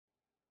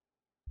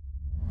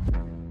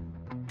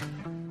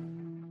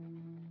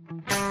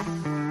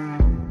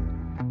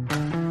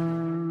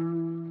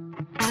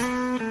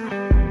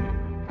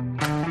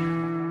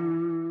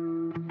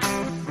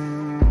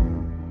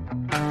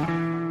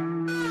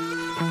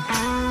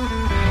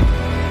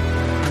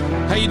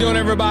How you doing,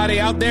 everybody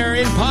out there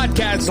in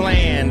podcast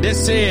land?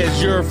 This is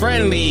your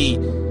friendly,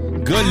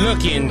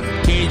 good-looking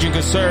Cajun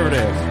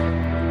conservative.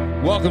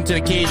 Welcome to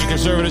the Cajun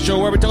Conservative Show,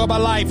 where we talk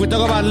about life, we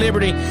talk about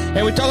liberty,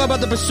 and we talk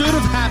about the pursuit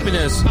of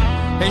happiness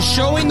and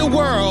showing the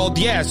world,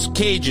 yes,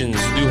 Cajuns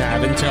do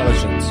have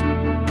intelligence.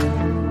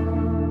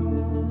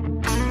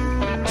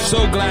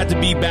 So glad to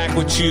be back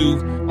with you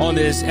on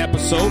this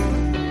episode.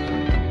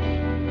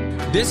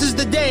 This is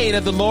the day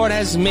that the Lord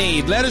has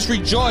made. Let us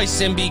rejoice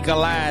and be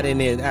glad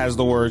in it, as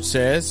the word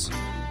says.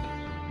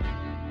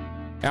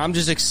 I'm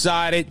just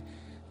excited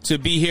to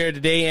be here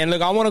today. And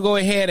look, I want to go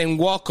ahead and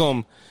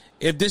welcome,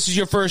 if this is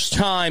your first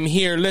time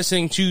here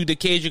listening to the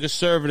Cajun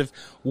Conservative,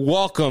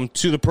 welcome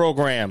to the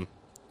program.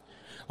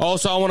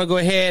 Also, I want to go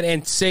ahead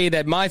and say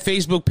that my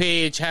Facebook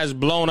page has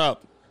blown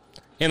up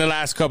in the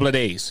last couple of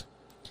days.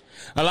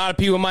 A lot of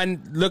people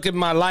might look at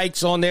my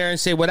likes on there and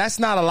say, well, that's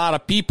not a lot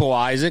of people,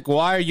 Isaac.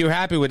 Why are you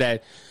happy with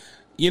that?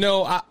 You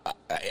know,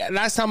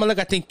 last time I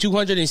looked, I think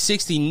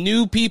 260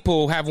 new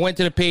people have went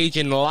to the page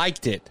and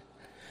liked it.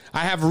 I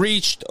have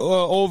reached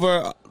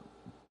over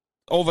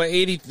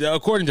 80,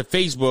 according to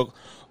Facebook,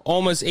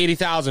 almost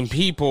 80,000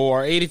 people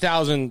or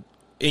 80,000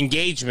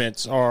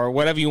 engagements or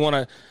whatever you want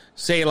to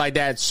say like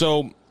that.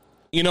 So,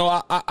 you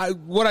know,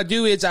 what I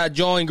do is I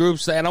join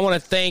groups, and I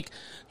want to thank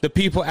the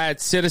people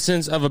at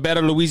Citizens of a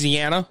Better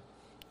Louisiana.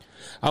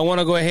 I want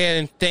to go ahead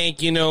and thank,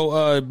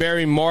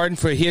 Barry Martin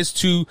for his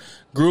two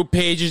group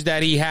pages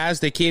that he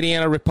has, the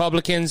Acadiana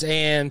Republicans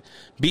and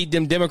Beat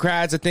Them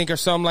Democrats, I think, or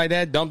something like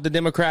that. Dump the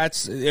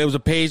Democrats. It was a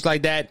page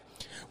like that.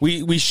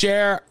 We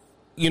share,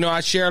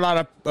 I share a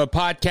lot of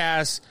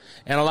podcasts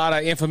and a lot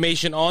of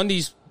information on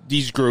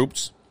these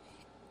groups.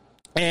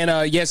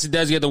 And yes, it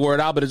does get the word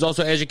out, but it's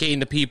also educating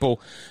the people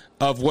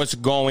of what's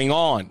going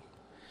on.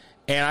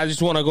 And I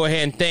just want to go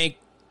ahead and thank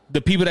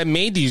the people that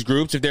made these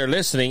groups. If they're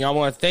listening, I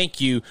want to thank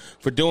you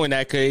for doing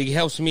that, because it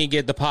helps me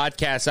get the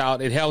podcast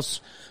out. It helps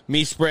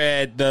me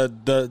spread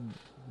the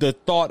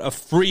thought of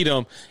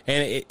freedom,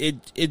 and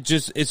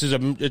it's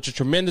a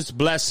tremendous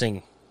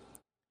blessing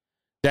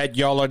that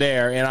y'all are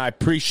there, and I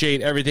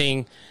appreciate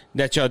everything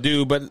that y'all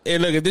do. But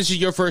look, if this is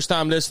your first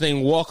time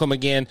listening, welcome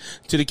again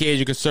to the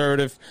Cajun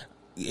Conservative.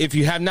 If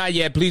you have not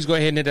yet, please go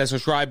ahead and hit that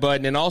subscribe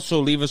button, and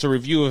also leave us a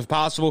review if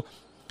possible.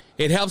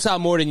 It helps out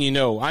more than you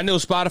know. I know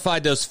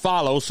Spotify does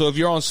follow, so if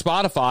you're on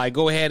Spotify,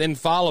 go ahead and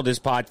follow this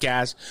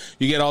podcast.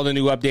 You get all the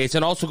new updates.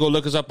 And also go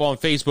look us up on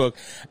Facebook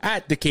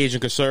at The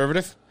Cajun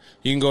Conservative.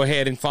 You can go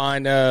ahead and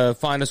find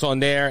us on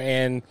there.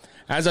 And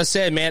as I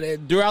said,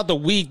 man, throughout the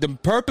week, the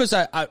purpose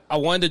I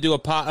wanted to do a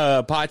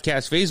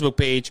podcast Facebook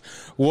page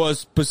was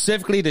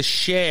specifically to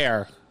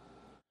share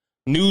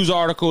news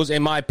articles,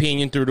 in my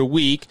opinion, through the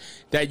week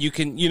that you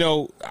can,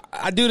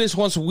 I do this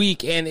once a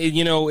week, and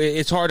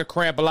it's hard to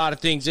cramp a lot of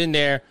things in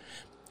there.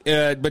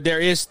 But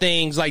there is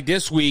things like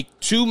this week,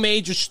 two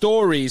major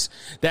stories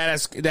that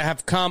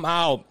have come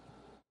out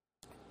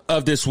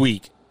of this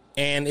week.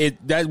 And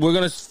we're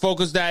going to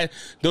focus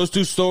those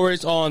two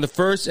stories on the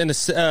first and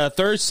the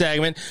third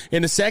segment.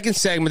 In the second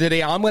segment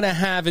today, I'm going to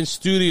have in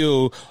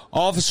studio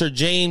Officer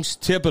James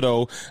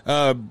Thibodeau.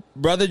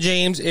 Brother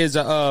James is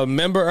a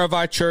member of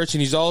our church,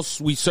 and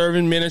we serve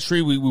in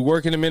ministry. We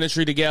work in the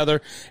ministry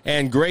together.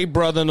 And great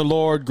brother in the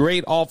Lord,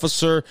 great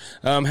officer,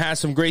 has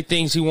some great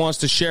things he wants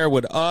to share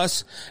with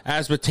us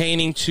as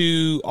pertaining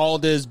to all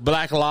this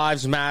Black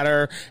Lives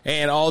Matter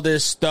and all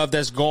this stuff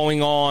that's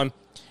going on.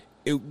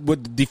 It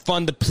would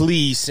defund the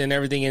police and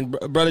everything. And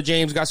Brother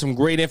James got some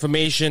great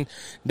information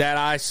that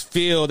I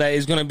feel that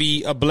is going to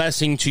be a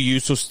blessing to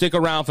you. So stick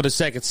around for the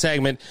second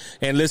segment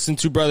and listen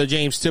to Brother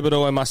James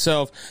Thibodeau and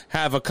myself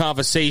have a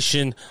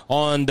conversation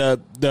on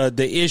the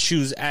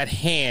issues at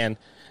hand.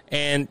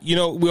 And,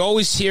 we're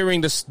always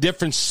hearing the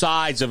different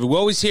sides of it. We're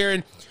always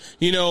hearing,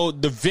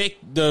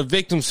 the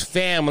victims'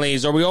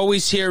 families. Are we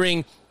always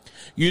hearing,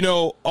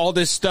 all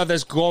this stuff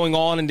that's going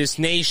on in this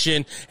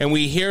nation, and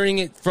we're hearing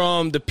it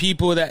from the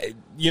people that,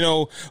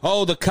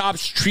 the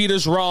cops treat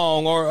us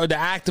wrong, or the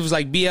activists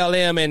like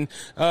BLM and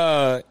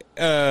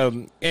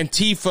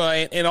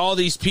Antifa and all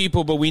these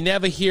people, but we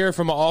never hear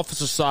from an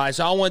officer side.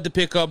 So I wanted to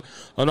pick up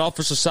an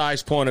officer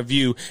side's point of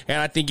view,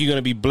 and I think you're going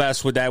to be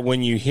blessed with that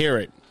when you hear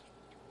it.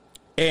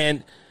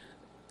 And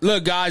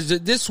look, guys,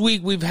 this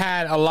week we've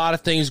had a lot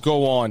of things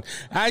go on.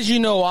 As you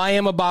know, I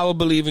am a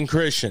Bible-believing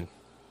Christian.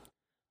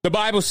 The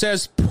Bible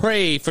says,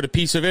 pray for the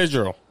peace of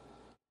Israel.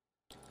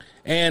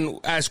 And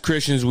as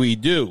Christians, we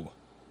do.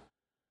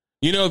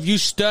 If you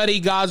study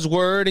God's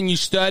word and you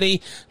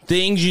study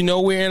things,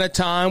 we're in a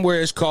time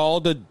where it's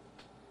called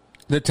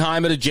the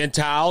time of the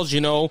Gentiles,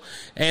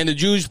 and the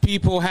Jewish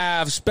people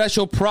have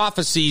special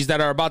prophecies that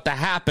are about to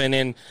happen.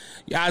 And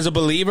as a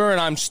believer, and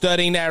I'm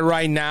studying that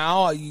right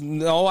now,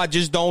 I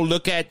just don't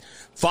look at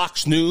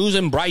Fox News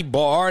and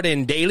Breitbart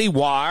and Daily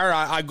Wire.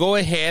 I go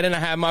ahead and I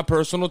have my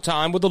personal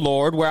time with the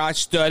Lord where I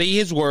study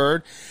his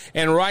word.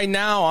 And right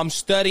now I'm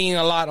studying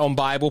a lot on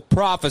Bible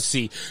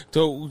prophecy.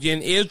 So,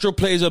 and Israel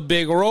plays a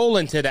big role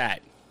into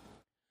that.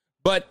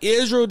 But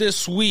Israel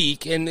this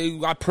week,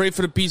 and I pray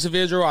for the peace of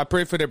Israel, I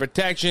pray for their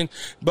protection,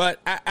 but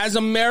as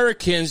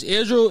Americans,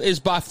 Israel is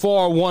by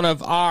far one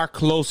of our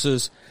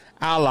closest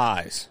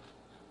allies.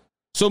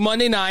 So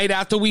Monday night,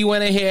 after we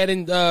went ahead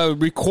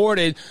and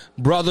recorded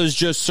Brothers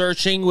Just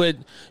Searching with,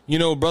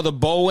 Brother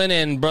Bowen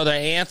and Brother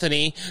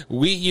Anthony,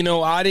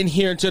 I didn't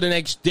hear until the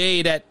next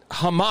day that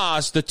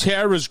Hamas, the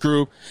terrorist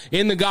group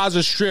in the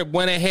Gaza Strip,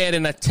 went ahead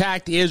and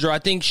attacked Israel. I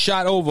think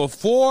shot over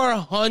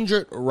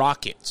 400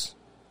 rockets.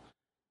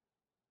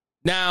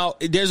 Now,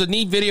 there's a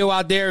neat video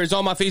out there. It's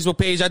on my Facebook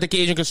page at the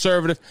Cajun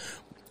Conservative,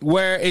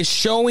 where it's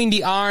showing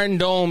the Iron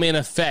Dome in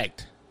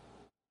effect.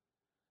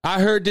 I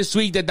heard this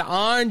week that the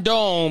Iron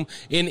Dome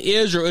in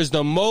Israel is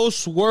the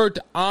most worked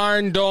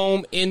Iron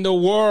Dome in the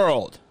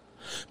world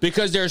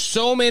because there's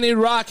so many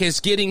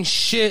rockets getting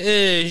shot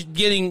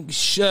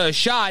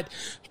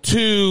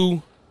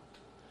to,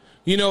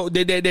 they're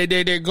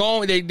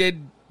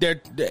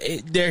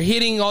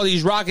hitting all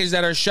these rockets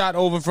that are shot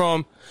over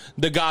from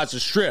the Gaza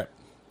Strip.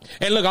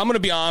 And look, I'm going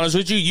to be honest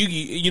with you.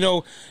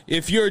 You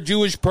if you're a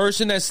Jewish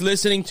person that's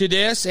listening to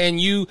this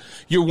and you're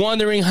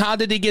wondering how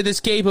did they get this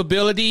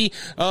capability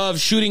of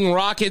shooting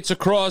rockets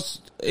across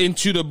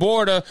into the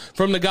border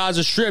from the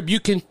Gaza Strip,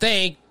 you can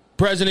thank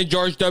President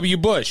George W.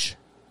 Bush.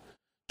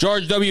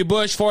 George W.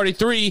 Bush,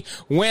 43,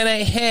 went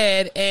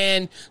ahead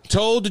and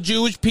told the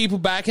Jewish people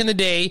back in the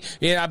day,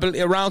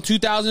 around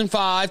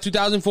 2005,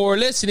 2004,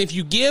 listen, if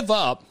you give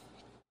up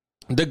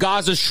the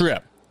Gaza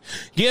Strip,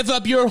 give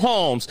up your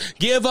homes,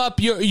 give up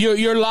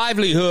your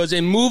livelihoods,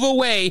 and move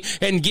away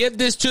and give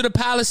this to the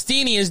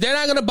Palestinians, they're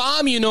not going to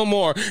bomb you no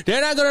more. They're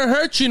not going to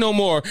hurt you no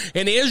more.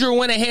 And Israel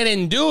went ahead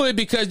and do it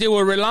because they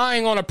were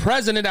relying on a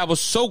president that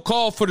was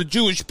so-called for the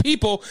Jewish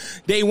people.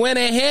 They went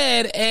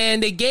ahead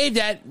and they gave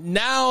that.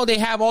 Now they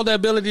have all the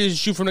ability to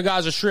shoot from the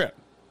Gaza Strip.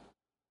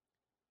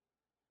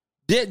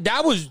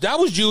 That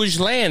was Jewish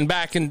land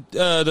back in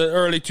the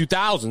early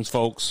 2000s,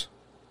 folks.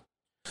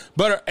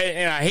 But,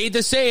 and I hate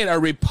to say it, a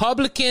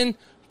Republican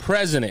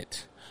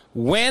president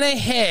went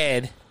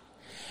ahead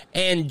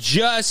and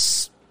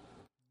just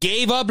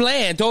gave up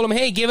land, told them,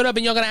 hey, give it up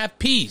and you're going to have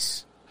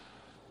peace.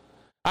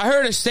 I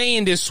heard a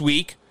saying this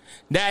week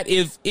that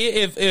if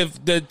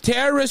the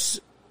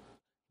terrorists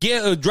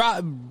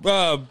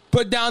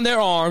put down their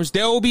arms,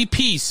 there will be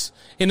peace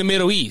in the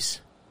Middle East.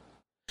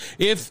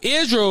 If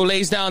Israel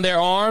lays down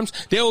their arms,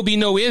 there will be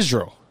no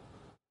Israel.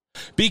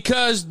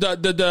 Because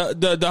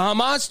the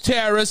Hamas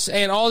terrorists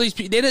and all these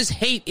people, they just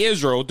hate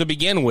Israel to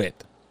begin with.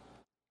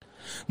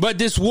 But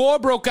this war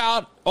broke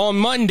out on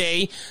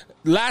Monday.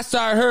 Last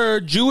I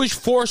heard, Jewish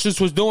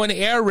forces was doing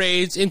air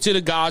raids into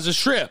the Gaza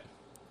Strip.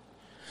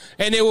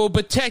 And they were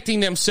protecting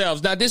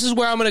themselves. Now, this is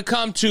where I'm going to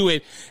come to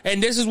it.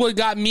 And this is what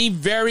got me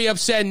very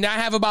upset. And I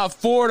have about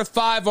 4 to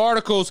 5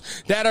 articles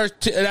that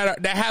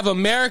have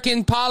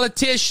American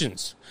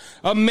politicians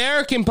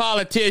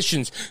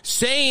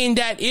saying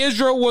that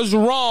Israel was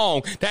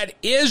wrong, that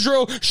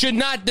Israel should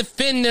not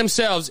defend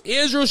themselves.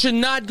 Israel should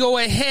not go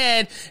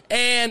ahead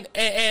and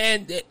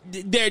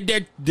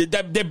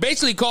they're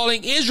basically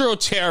calling Israel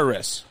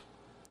terrorists.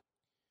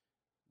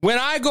 When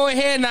I go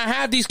ahead and I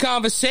have these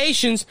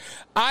conversations,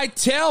 I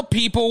tell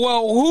people,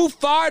 well, who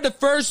fired the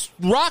first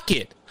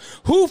rocket?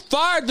 Who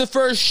fired the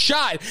first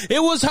shot?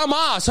 It was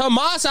Hamas.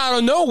 Hamas out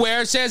of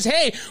nowhere says,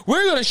 hey,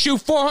 we're going to shoot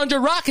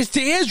 400 rockets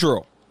to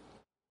Israel.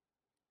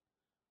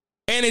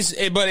 And it's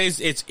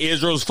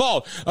Israel's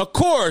fault, of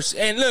course.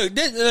 And look,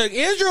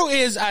 Israel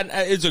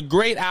is a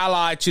great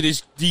ally to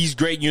these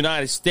great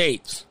United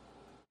States.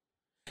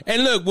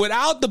 And look,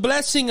 without the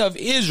blessing of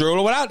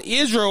Israel, without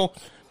Israel,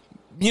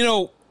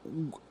 we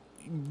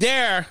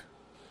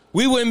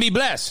wouldn't be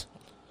blessed.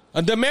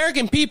 The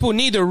American people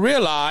need to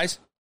realize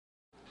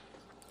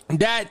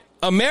that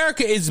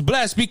America is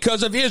blessed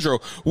because of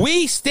Israel.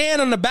 We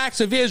stand on the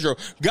backs of Israel.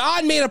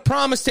 God made a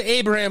promise to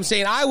Abraham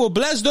saying, I will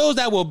bless those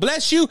that will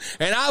bless you,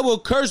 and I will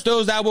curse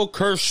those that will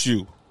curse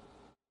you.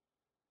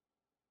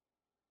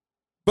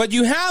 But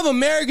you have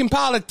American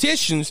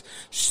politicians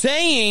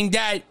saying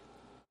that,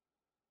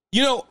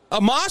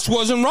 Hamas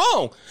wasn't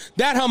wrong.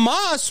 That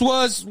Hamas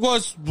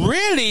was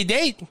really,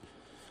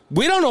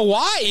 we don't know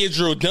why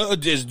Israel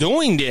is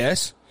doing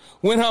this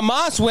when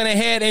Hamas went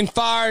ahead and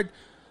fired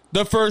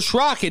the first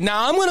rocket.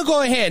 Now, I'm going to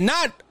go ahead.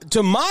 Not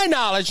to my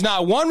knowledge,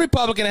 not one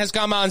Republican has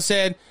come out and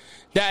said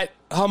that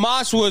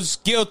Hamas was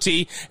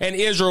guilty and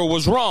Israel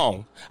was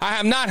wrong. I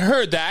have not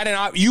heard that,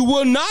 and you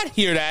will not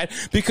hear that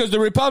because the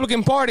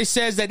Republican Party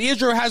says that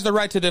Israel has the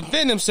right to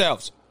defend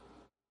themselves.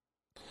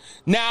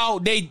 Now,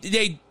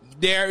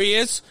 there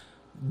is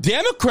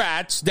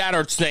Democrats that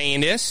are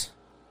saying this.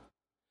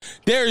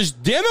 There's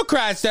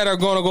Democrats that are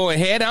going to go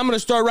ahead. I'm going to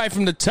start right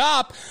from the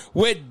top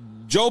with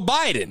Joe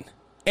Biden.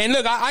 And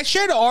look, I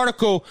shared an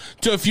article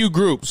to a few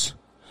groups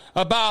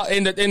about,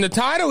 and the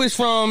title is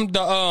from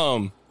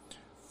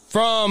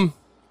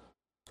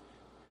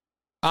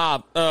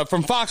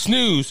Fox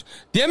News.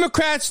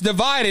 Democrats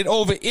divided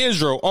over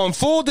Israel on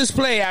full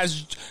display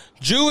as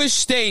Jewish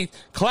state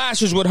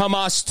clashes with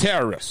Hamas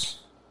terrorists.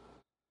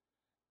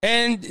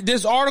 And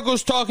this article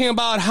is talking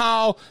about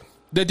how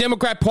the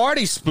Democrat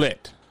Party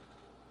split.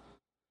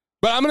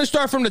 But I'm going to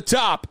start from the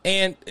top.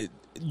 And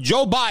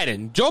Joe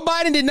Biden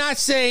did not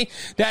say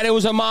that it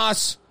was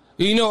Hamas,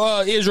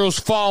 Israel's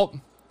fault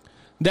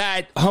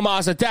that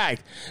Hamas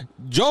attacked.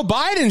 Joe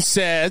Biden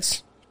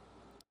says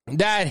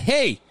that,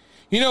 hey,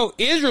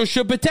 Israel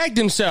should protect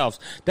themselves,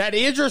 that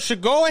Israel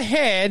should go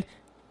ahead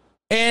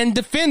and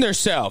defend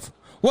herself.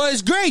 Well,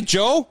 it's great,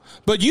 Joe,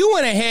 but you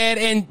went ahead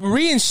and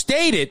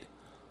reinstated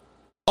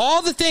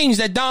all the things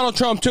that Donald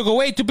Trump took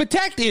away to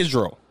protect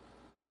Israel.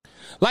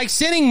 Like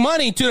sending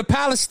money to the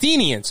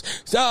Palestinians.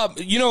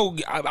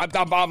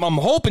 I'm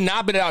hoping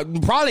not, but I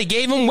probably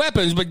gave them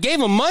weapons, but gave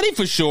them money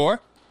for sure.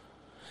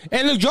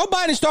 And look, Joe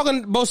Biden's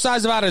talking both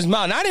sides out of his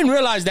mouth. And I didn't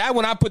realize that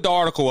when I put the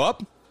article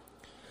up.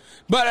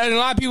 But a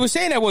lot of people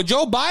saying that, well,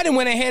 Joe Biden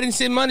went ahead and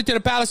sent money to the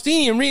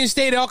Palestinians,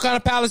 reinstated all kind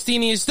of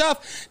Palestinian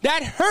stuff.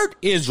 That hurt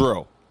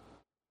Israel.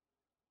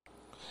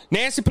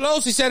 Nancy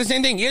Pelosi said the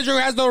same thing. Israel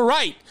has the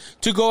right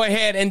to go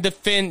ahead and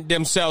defend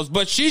themselves.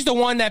 But she's the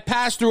one that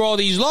passed through all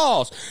these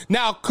laws.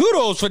 Now,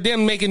 kudos for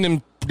them making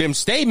them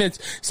statements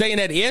saying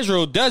that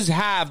Israel does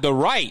have the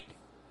right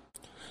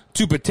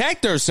to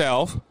protect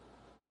herself.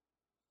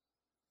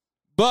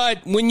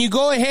 But when you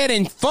go ahead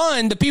and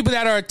fund the people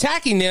that are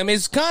attacking them,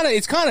 it's kind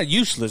of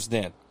useless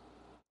then.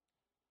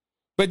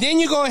 But then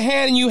you go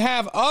ahead and you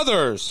have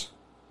others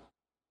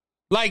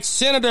like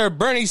Senator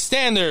Bernie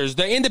Sanders,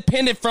 the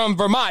independent from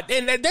Vermont.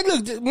 And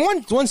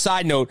look, one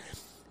side note,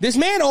 this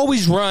man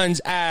always runs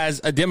as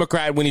a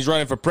Democrat when he's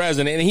running for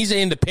president, and he's an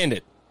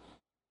independent.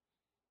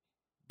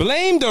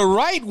 Blame the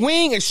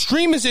right-wing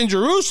extremists in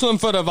Jerusalem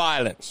for the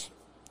violence.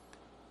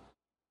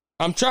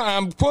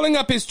 I'm pulling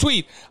up his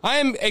tweet. I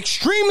am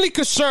extremely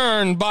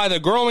concerned by the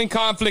growing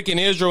conflict in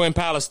Israel and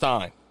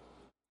Palestine.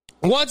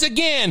 Once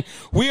again,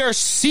 we are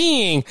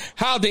seeing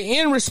how the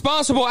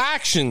irresponsible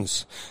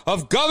actions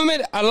of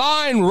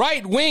government-aligned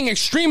right-wing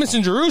extremists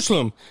in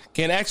Jerusalem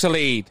can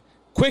escalate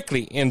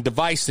quickly in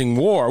devising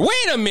war.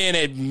 Wait a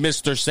minute,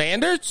 Mr.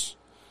 Sanders.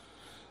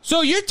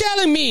 So you're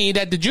telling me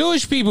that the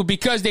Jewish people,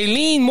 because they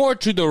lean more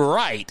to the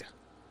right,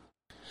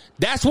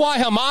 that's why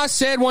Hamas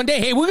said one day,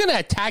 hey, we're going to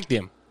attack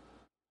them.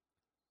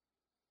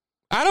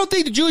 I don't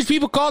think the Jewish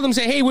people called them and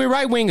say, hey, we're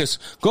right-wingers.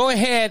 Go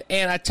ahead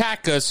and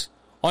attack us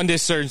on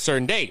this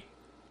certain date.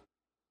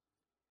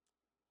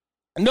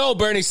 No,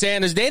 Bernie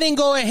Sanders, they didn't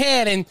go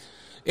ahead, and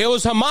it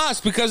was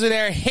Hamas because of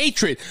their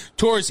hatred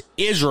towards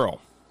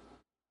Israel.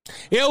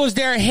 It was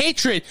their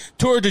hatred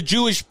toward the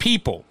Jewish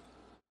people.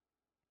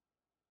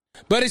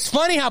 But it's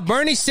funny how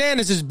Bernie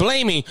Sanders is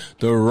blaming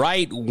the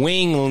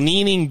right-wing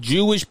leaning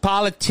Jewish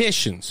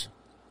politicians.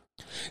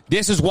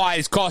 This is why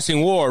it's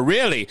causing war,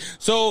 really.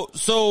 So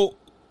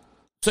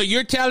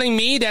you're telling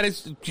me that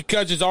it's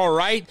because it's all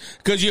right,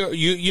 because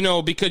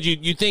because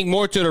you think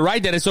more to the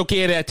right that it's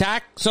okay to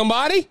attack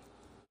somebody?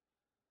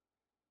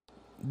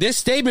 This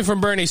statement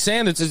from Bernie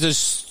Sanders is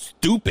just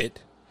stupid.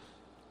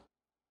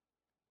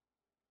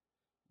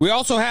 We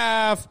also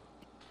have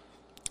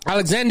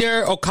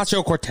Alexander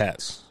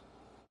Ocasio-Cortez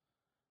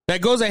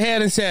that goes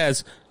ahead and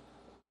says,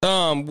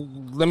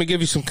 let me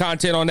give you some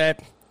content on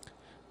that.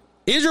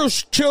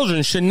 Israel's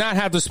children should not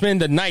have to spend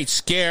the night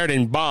scared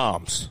in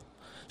bombs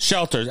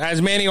shelters,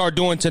 as many are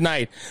doing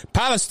tonight.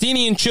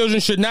 Palestinian children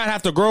should not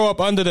have to grow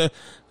up under the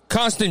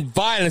constant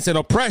violence and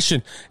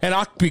oppression and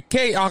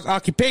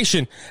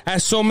occupation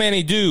as so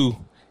many do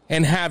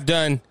and have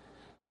done,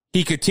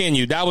 he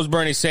continued. That was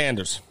Bernie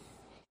Sanders.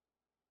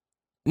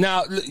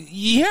 Now,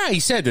 yeah, he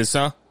said this,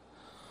 huh?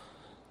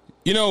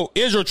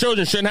 Israel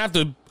children shouldn't have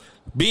to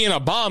be in a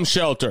bomb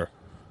shelter.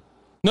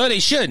 No, they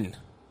shouldn't.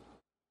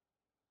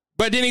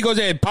 But then he goes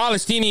ahead,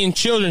 Palestinian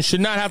children should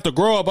not have to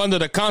grow up under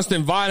the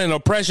constant violent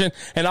oppression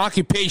and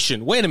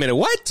occupation. Wait a minute,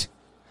 what?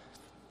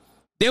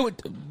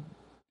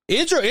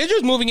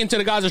 Israel's moving into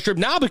the Gaza Strip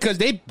now because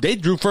they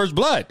drew first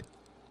blood.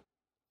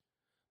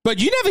 But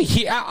you never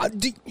hear,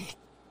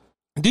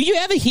 do you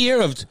ever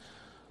hear of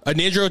an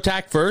Israel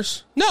attack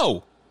first?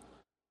 No.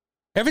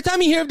 Every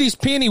time you hear of these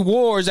penny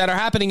wars that are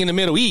happening in the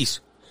Middle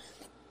East,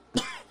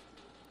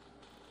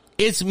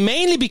 it's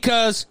mainly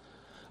because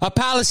a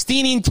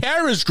Palestinian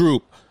terrorist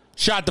group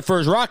shot the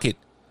first rocket.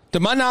 To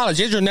my knowledge,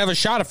 Israel never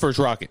shot a first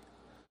rocket.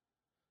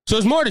 So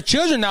it's more the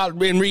children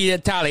out in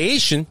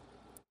retaliation.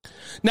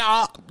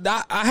 Now,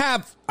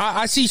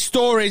 I see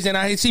stories and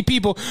I see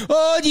people,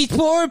 oh, these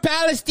poor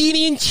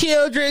Palestinian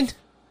children.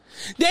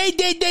 They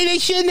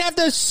shouldn't have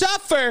to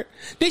suffer.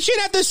 They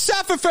shouldn't have to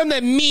suffer from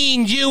the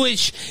mean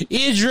Jewish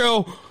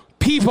Israel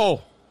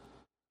people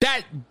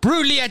that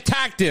brutally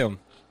attacked them.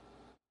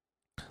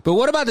 But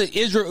what about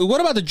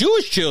the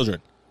Jewish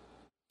children?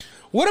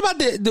 What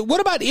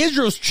about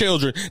Israel's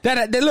children?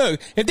 That look,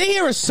 if they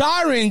hear a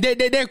siren,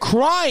 they're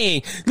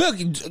crying. Look,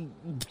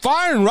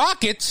 firing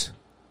rockets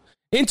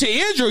into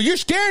Israel, you're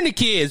scaring the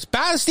kids.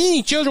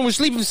 Palestinian children were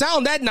sleeping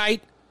sound that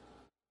night.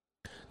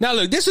 Now,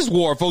 look, this is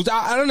war, folks.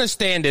 I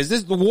understand this.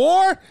 This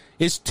war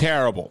is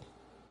terrible.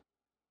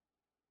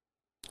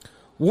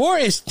 War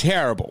is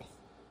terrible.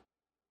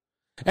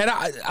 And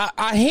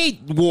I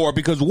hate war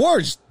because war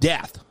is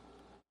death.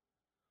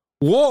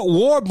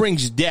 War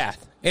brings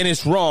death. and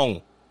it's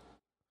wrong.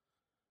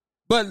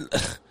 But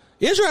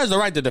Israel has the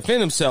right to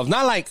defend themselves.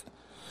 Not like,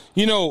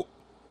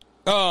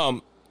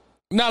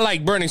 not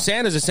like Bernie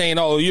Sanders is saying,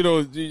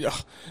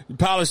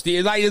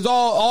 Palestine. Like, it's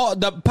all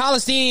the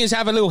Palestinians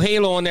have a little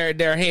halo on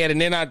their head,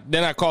 and they're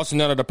not causing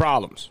none of the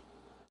problems.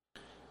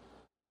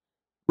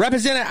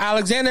 Representative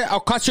Alexander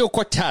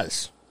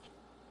Ocasio-Cortez,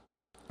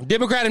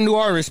 Democrat in New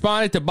Orleans,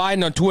 responded to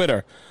Biden on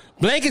Twitter.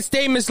 Blanket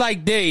statements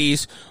like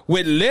these,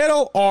 with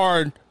little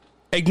or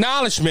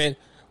acknowledgement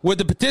with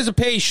the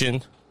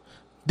participation,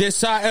 this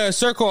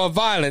circle of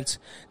violence,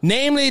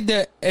 namely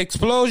the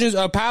explosions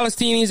of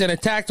Palestinians and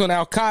attacks on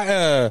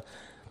Al-Qaeda,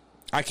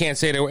 I can't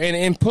say that, and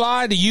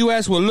implies that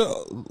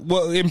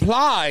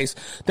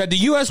the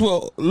U.S.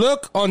 will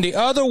look on the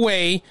other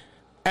way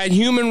at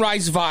human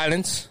rights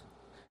violence.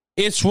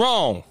 It's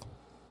wrong.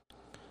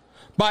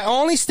 By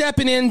only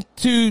stepping in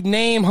to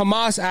name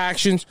Hamas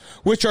actions,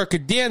 which are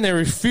condemned and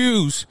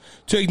refuse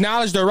to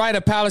acknowledge the right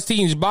of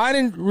Palestinians,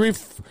 Biden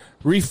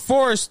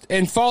reinforced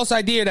a false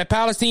idea that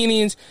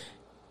Palestinians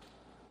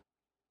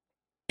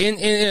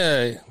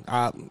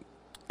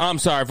I'm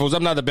sorry, folks,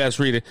 I'm not the best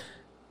reader.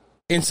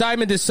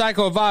 Incitement to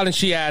cycle of violence,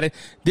 she added.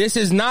 This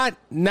is not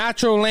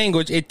natural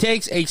language. It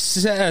takes a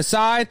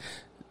side.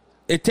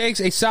 It takes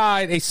a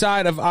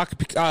side of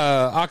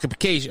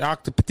occupation.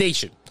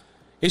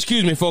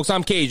 Excuse me, folks.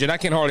 I'm Cajun. I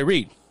can hardly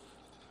read.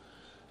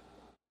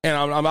 And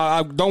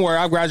I don't worry.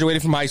 I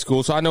graduated from high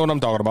school, so I know what I'm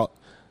talking about.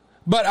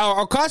 But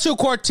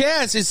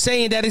Ocasio-Cortez is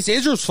saying that it's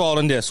Israel's fault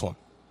in this one,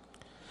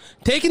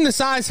 taking the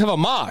sides of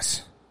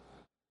Hamas,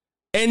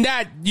 and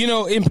that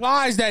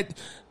implies that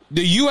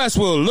the U.S.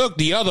 will look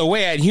the other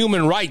way at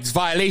human rights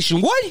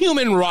violation. What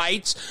human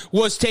rights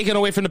was taken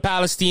away from the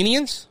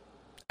Palestinians?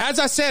 As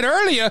I said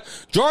earlier,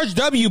 George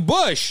W.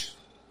 Bush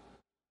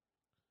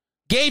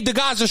gave the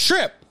Gaza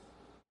Strip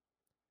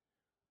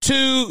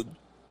to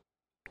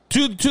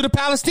the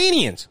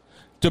Palestinians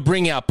to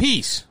bring out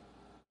peace.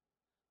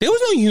 There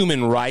was no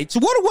human rights.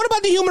 What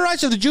about the human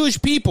rights of the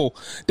Jewish people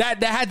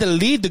that had to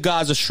leave the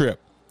Gaza Strip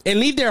and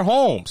leave their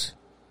homes?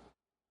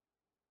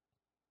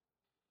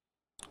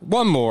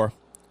 One more.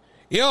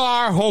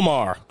 Ilhar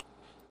Omar.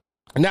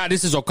 Now,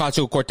 this is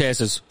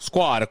Ocasio-Cortez's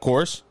squad, of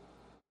course.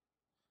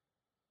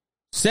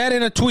 Said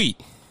in a tweet,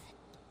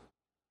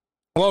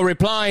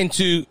 replying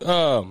to,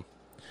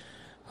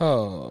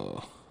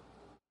 I'm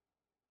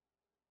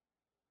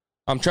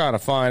trying to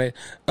find it.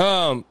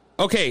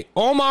 Okay,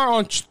 Omar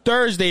on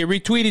Thursday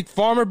retweeted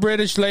former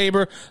British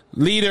Labour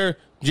leader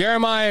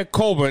Jeremiah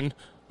Corbyn,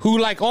 who,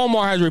 like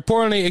Omar, has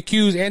reportedly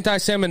accused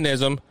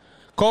anti-Semitism.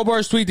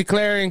 Coburn's tweet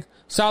declaring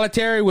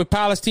solidarity with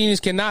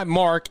Palestinians cannot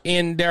mark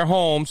in their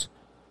homes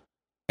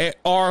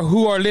or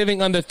who are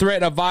living under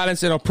threat of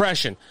violence and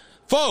oppression.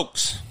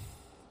 Folks,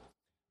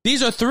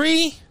 these are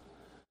three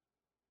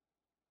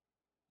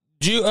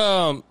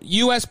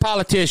U.S.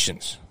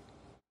 politicians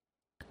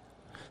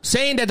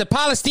saying that the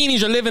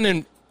Palestinians are living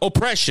in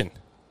oppression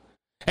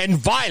and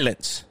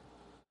violence.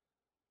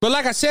 But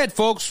like I said,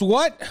 folks,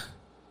 what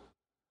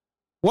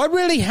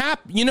really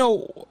happened?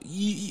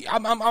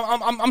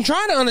 I'm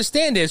trying to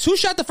understand this. Who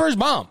shot the first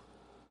bomb?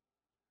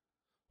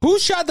 Who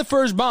shot the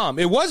first bomb?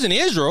 It wasn't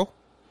Israel.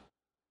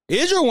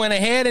 Israel went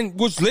ahead and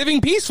was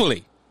living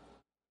peacefully.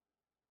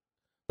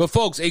 But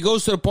folks, it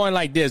goes to the point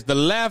like this. The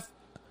left,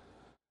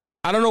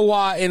 I don't know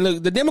why, and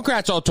look, the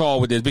Democrats are tall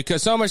with this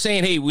because some are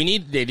saying, hey,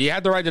 they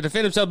have the right to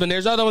defend themselves, and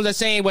there's other ones that are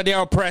saying, well, they're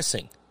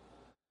oppressing.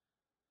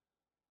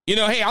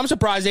 Hey, I'm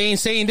surprised they ain't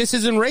saying this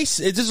is a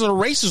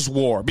racist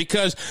war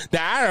because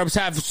the Arabs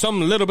have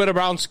some little bit of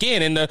brown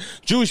skin and the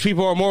Jewish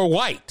people are more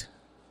white.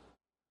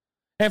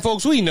 And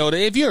folks, we know that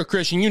if you're a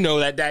Christian, you know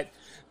that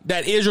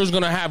Israel's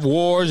going to have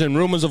wars and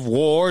rumors of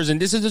wars, and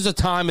this is just a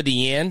time of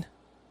the end.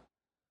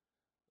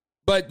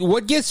 But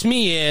what gets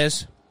me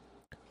is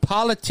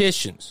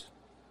politicians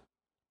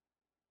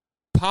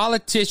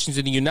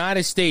in the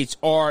United States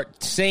are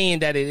saying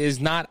that it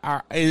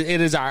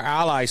is our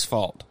allies'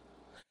 fault.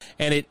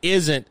 And it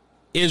isn't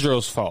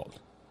Israel's fault.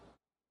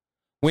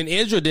 When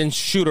Israel didn't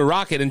shoot a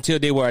rocket until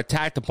they were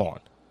attacked upon.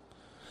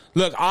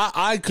 Look,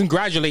 I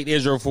congratulate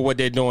Israel for what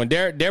they're doing.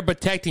 They're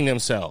protecting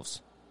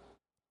themselves.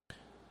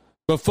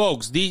 But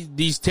folks,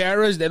 these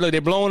terrorists,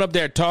 they're blowing up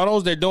their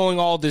tunnels. They're doing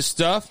all this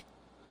stuff.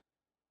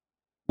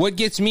 What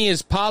gets me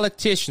is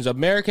politicians,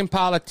 American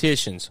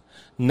politicians,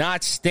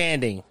 not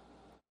standing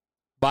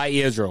by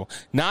Israel,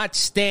 not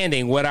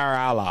standing with our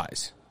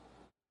allies.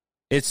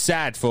 It's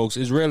sad, folks.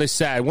 It's really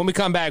sad. When we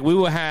come back, we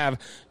will have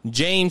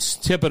James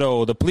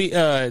Thibodeau,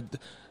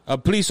 a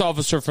police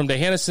officer from the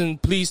Henderson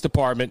Police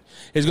Department,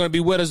 is going to be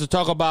with us to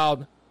talk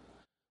about,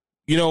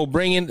 we're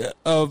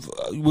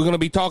going to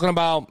be talking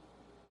about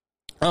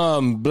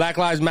Black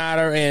Lives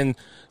Matter and,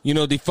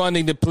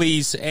 defunding the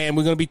police, and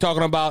we're going to be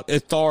talking about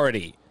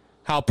authority,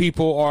 how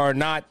people are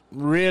not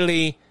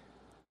really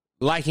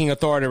liking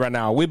authority right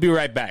now. We'll be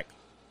right back.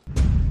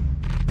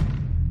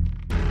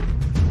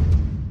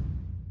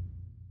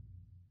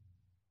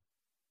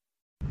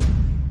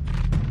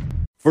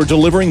 For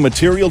delivering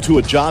material to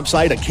a job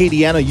site,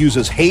 Acadiana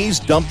uses Hayes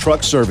Dump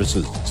Truck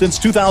Services. Since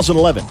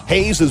 2011,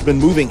 Hayes has been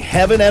moving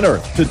heaven and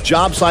earth to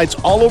job sites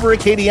all over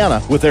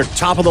Acadiana with their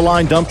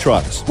top-of-the-line dump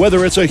trucks.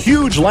 Whether it's a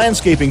huge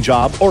landscaping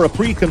job or a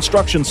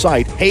pre-construction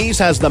site, Hayes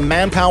has the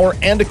manpower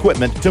and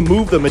equipment to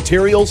move the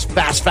materials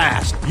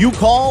fast. You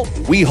call,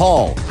 we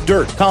haul.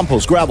 Dirt,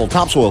 compost, gravel,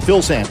 topsoil,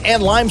 fill sand,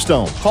 and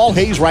limestone. Call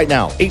Hayes right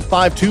now,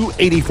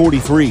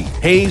 852-8043.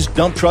 Hayes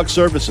Dump Truck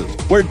Services,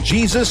 where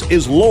Jesus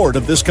is Lord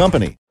of this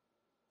company.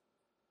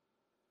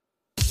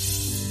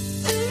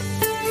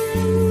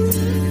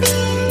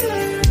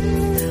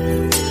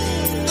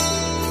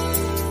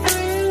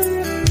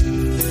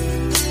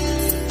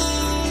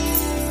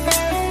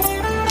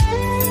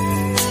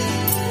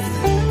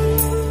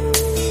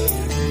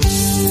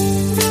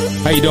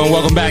 How you doing?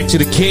 Welcome back to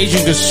the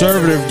Cajun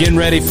Conservative. Getting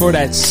ready for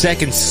that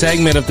second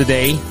segment of the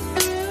day.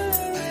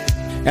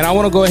 And I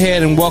want to go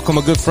ahead and welcome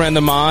a good friend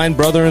of mine,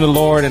 brother in the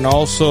Lord, and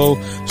also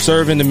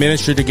serving the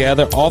ministry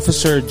together,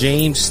 Officer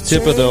James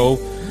Thibodeau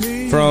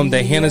from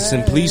the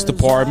Henderson Police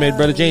Department.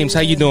 Brother James,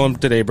 how you doing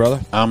today, brother?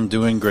 I'm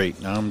doing great.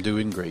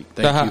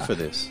 Thank you for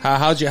this.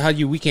 How's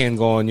your weekend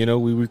going? You know,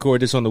 we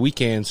record this on the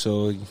weekend,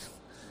 so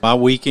my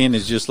weekend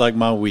is just like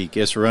my week.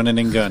 It's running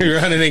and gunning.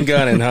 Running and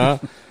gunning, huh?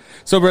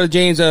 So, Brother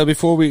James,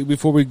 before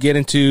we get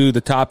into the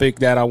topic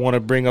that I want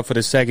to bring up for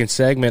the second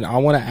segment, I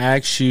want to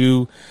ask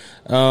you,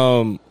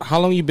 how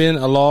long you been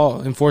a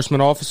law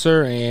enforcement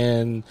officer,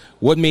 and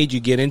what made you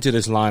get into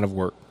this line of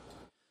work?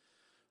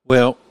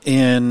 Well,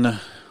 in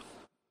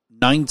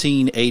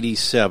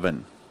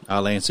 1987,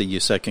 I'll answer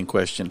your second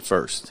question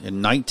first.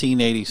 In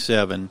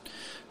 1987,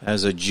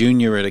 as a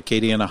junior at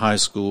Acadiana High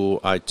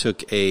School, I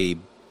took a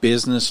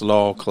business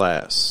law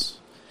class.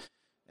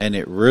 And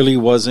it really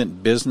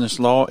wasn't business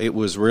law. It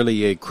was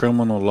really a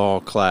criminal law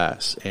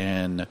class.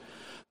 And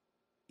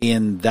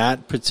in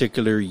that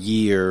particular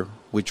year,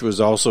 which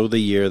was also the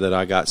year that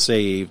I got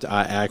saved,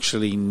 I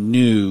actually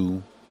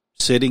knew,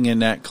 sitting in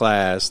that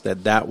class,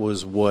 that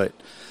was what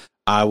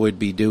I would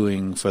be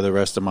doing for the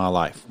rest of my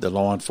life, the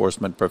law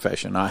enforcement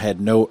profession. I had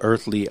no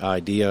earthly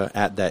idea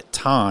at that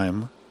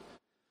time,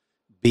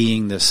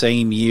 being the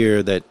same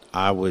year that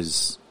I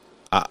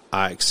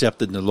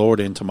accepted the Lord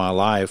into my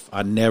life.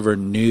 I never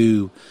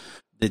knew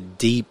the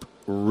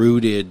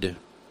deep-rooted,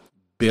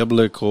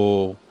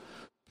 biblical,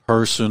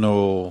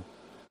 personal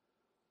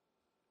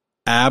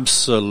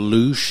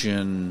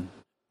absolution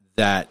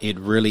that it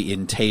really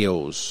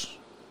entails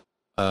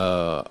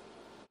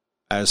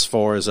as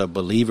far as a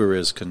believer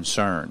is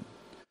concerned.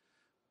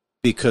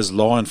 Because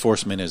law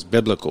enforcement is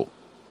biblical.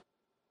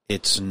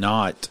 It's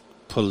not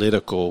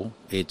political.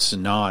 It's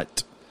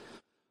not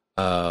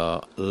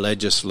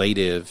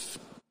legislative.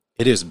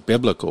 It is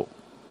biblical.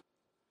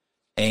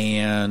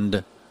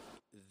 And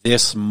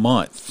this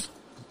month,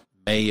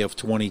 May of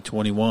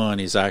 2021,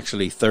 is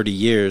actually 30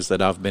 years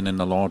that I've been in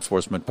the law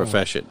enforcement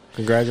profession.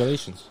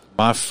 Congratulations.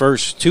 My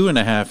first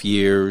 2.5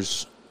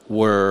 years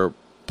were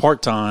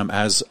part-time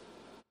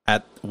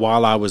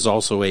while I was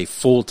also a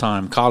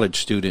full-time college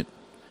student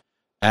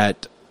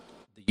at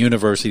the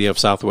University of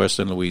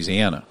Southwestern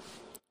Louisiana.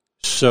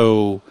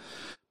 So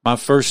my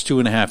first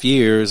 2.5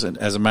 years, and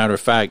as a matter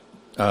of fact,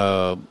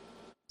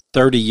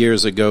 30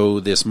 years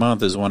ago this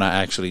month is when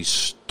I actually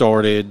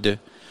started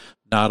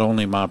not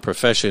only my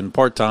profession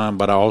part-time,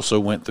 but I also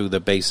went through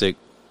the basic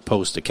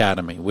post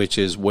academy, which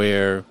is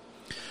where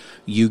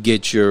you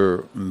get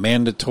your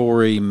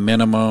mandatory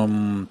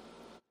minimum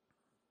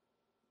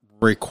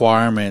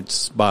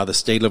requirements by the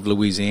state of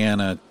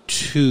Louisiana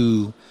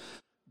to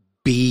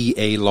be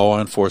a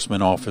law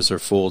enforcement officer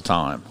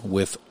full-time,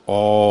 with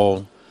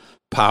all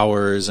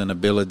powers and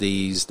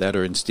abilities that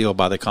are instilled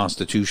by the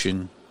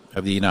Constitution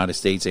of the United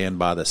States and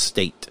by the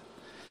state.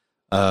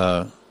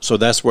 So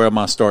that's where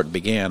my start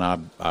began.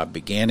 I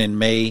began in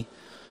May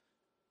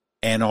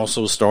and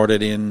also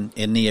started in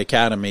the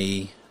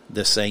academy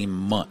the same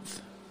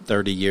month,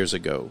 30 years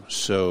ago.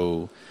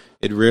 So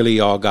it really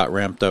all got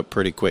ramped up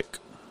pretty quick.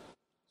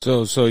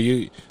 So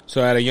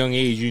at a young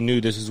age, you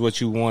knew this is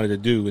what you wanted to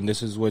do, and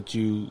this is what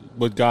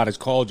God has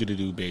called you to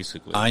do,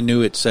 basically. I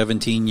knew at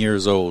 17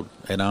 years old,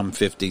 and I'm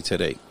 50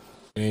 today.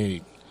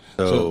 Hey.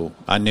 So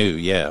I knew,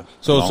 yeah.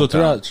 So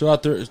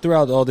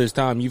throughout all this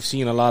time, you've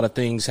seen a lot of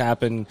things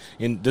happen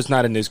just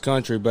not in this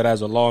country, but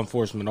as a law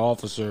enforcement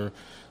officer,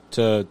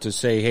 to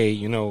say, hey,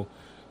 you know,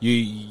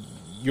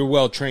 you're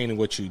well trained in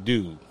what you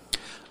do.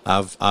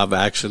 I've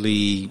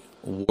actually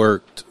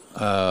worked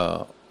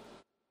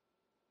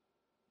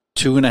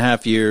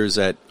 2.5 years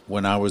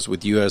when I was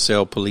with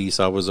USL Police.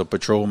 I was a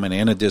patrolman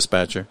and a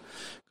dispatcher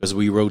because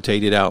we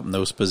rotated out in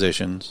those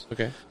positions.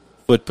 Okay.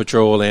 Foot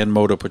patrol and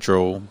motor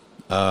patrol.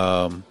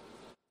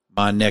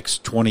 My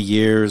next 20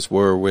 years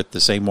were with the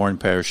St. Martin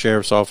Parish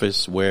Sheriff's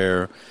Office,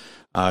 where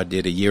I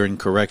did a year in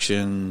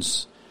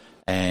corrections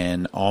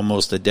and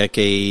almost a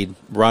decade,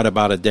 right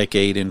about a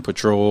decade in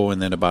patrol,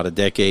 and then about a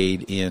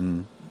decade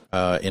in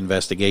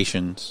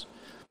investigations,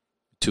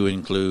 to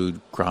include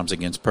crimes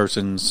against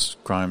persons,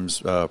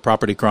 crimes,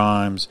 property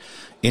crimes,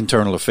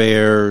 internal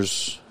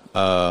affairs,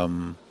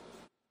 and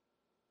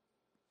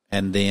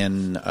and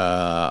then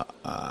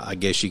I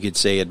guess you could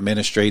say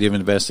administrative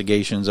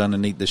investigations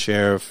underneath the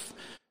sheriff,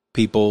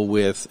 people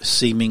with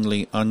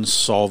seemingly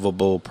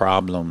unsolvable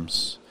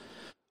problems,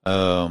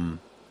 and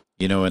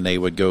they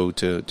would go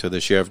to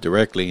the sheriff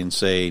directly and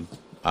say,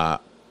 I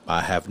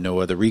have no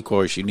other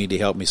recourse. You need to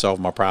help me solve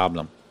my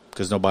problem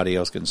because nobody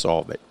else can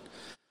solve it.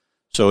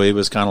 So it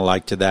was kind of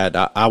like to that.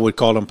 I would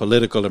call them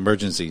political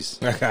emergencies.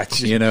 I got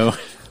you.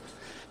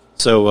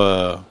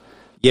 So,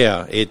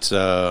 it's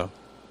a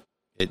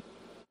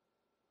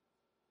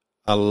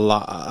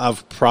lot.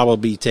 I've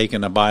probably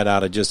taken a bite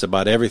out of just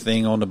about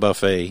everything on the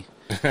buffet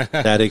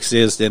that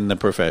exists in the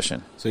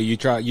profession. So you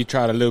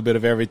tried a little bit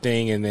of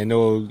everything, and then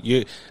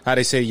how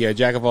they say, you're a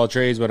jack of all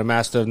trades but a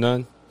master of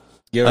none.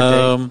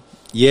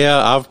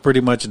 Yeah, I've pretty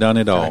much done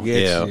it all. I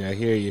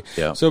hear you.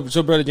 Yeah. So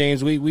Brother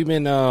James, we've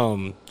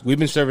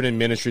been serving in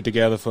ministry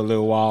together for a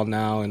little while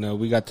now, and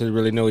we got to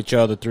really know each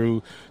other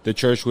through the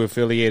church we're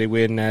affiliated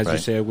with, and as you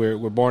said, we're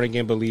born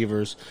again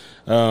believers.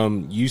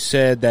 You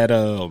said that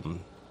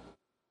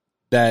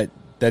that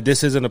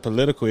this isn't a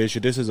political issue.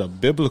 This is a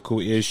biblical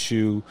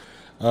issue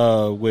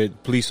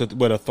with police,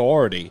 with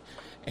authority.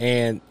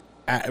 And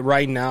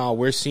right now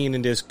we're seeing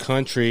in this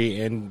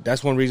country, and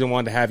that's one reason I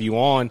wanted to have you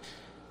on,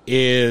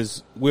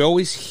 is we're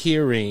always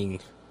hearing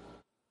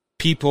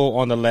people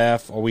on the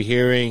left, or we're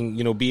hearing,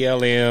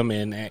 BLM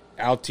and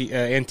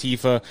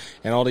Antifa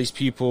and all these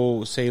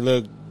people say,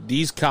 look,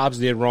 these cops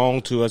did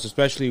wrong to us,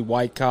 especially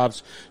white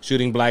cops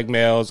shooting black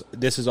males.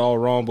 This is all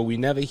wrong, but we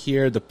never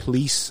hear the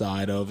police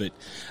side of it.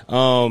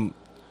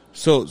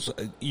 So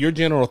your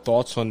general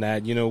thoughts on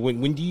that?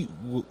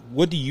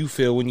 What do you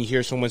feel when you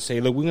hear someone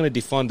say, look, we're going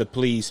to defund the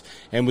police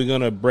and we're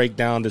going to break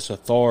down this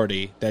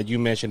authority that you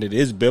mentioned? It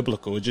is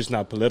biblical. It's just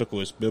not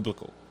political. It's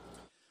biblical.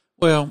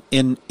 Well,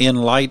 in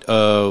light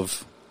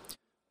of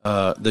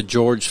the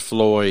George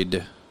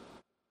Floyd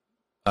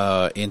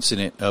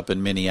incident up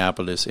in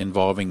Minneapolis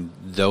involving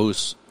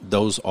those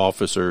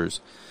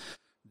officers,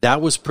 that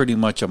was pretty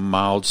much a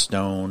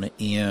milestone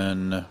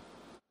in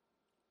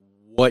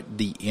what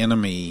the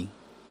enemy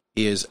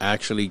is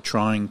actually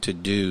trying to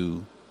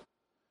do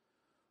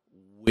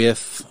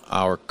with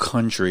our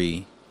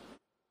country,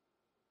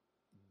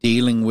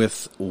 dealing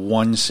with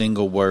one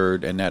single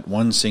word, and that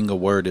one single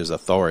word is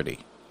authority.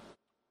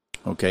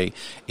 Okay,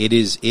 it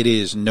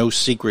is no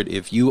secret,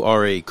 if you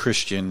are a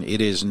Christian,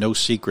 it is no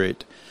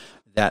secret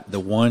that the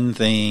one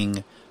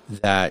thing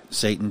that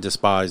Satan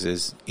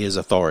despises is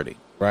authority.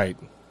 Right.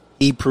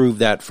 He proved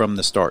that from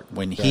the start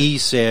when he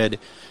said,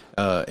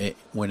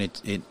 when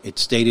it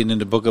stated in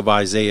the book of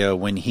Isaiah,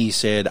 when he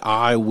said,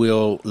 I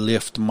will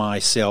lift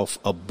myself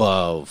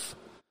above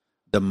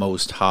the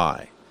Most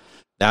High.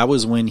 That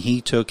was when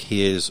he took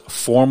his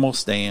formal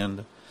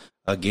stand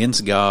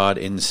against God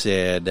and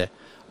said,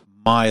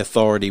 my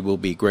authority will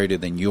be greater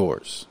than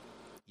yours.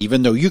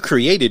 Even though you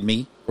created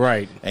me,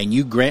 right, and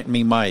you grant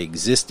me my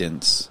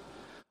existence,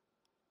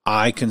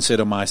 I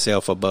consider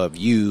myself above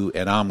you,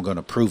 and I'm going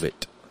to prove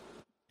it.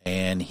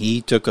 And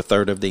he took a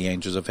third of the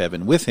angels of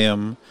heaven with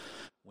him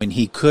when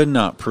he could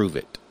not prove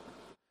it.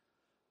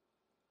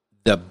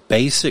 The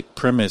basic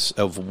premise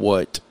of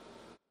what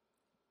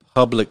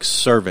public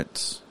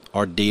servants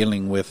are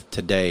dealing with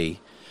today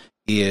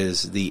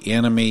is the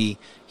enemy,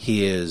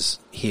 his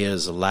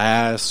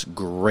last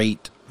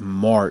great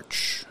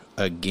march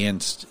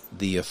against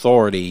the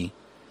authority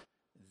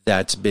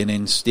that's been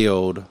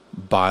instilled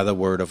by the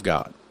Word of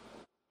God.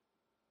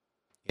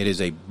 It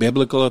is a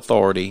biblical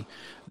authority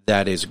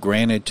that is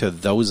granted to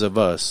those of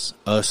us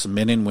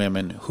men and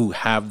women who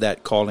have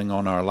that calling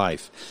on our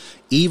life.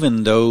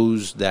 Even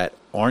those that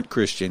aren't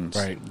Christians,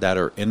 right, that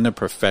are in the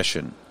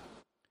profession.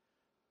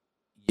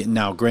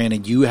 Now,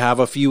 granted, you have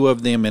a few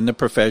of them in the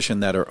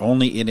profession that are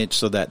only in it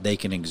so that they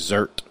can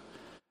exert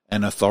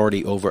an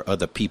authority over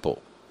other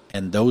people.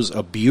 And those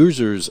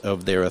abusers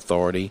of their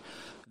authority,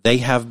 they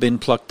have been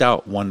plucked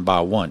out one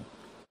by one.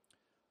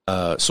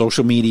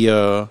 Social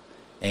media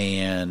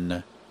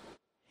and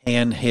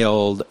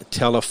handheld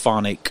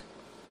telephonic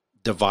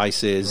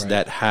devices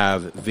that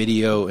have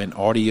video and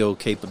audio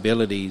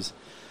capabilities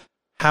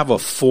have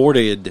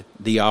afforded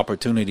the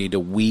opportunity to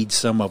weed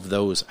some of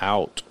those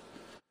out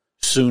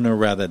sooner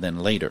rather than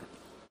later.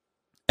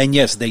 And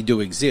yes, they do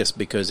exist,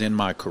 because in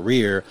my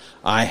career,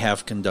 I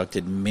have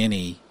conducted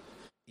many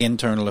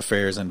internal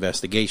affairs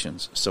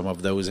investigations. Some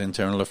of those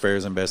internal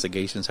affairs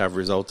investigations have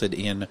resulted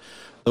in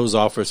those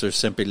officers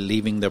simply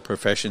leaving the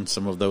profession.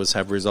 Some of those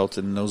have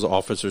resulted in those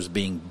officers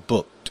being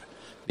booked,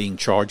 being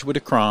charged with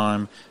a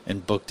crime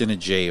and booked in a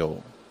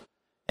jail,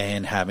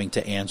 and having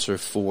to answer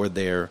for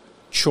their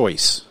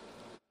choice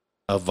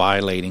of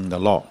violating the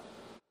law.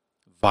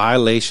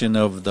 Violation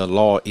of the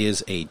law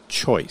is a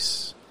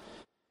choice.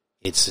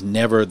 It's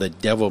never the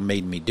devil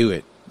made me do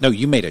it. No,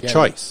 you made a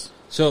choice.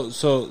 So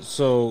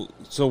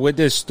with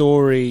this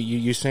story,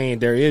 you're saying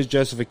there is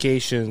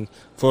justification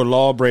for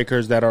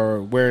lawbreakers that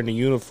are wearing the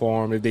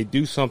uniform. If they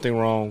do something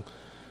wrong,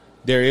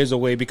 there is a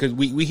way, because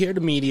we hear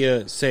the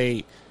media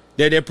say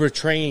that they're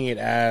portraying it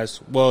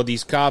as, well,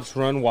 these cops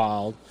run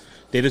wild.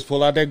 They just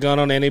pull out their gun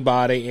on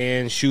anybody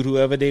and shoot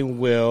whoever they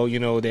will.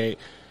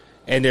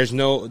 And there's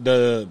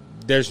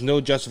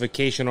no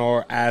justification,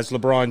 or as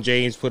LeBron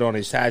James put on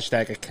his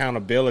hashtag,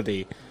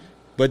 accountability.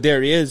 But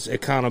there is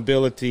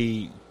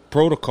accountability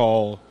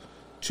protocol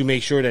to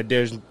make sure that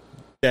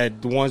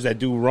that the ones that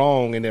do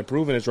wrong and they're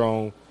proven it's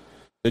wrong,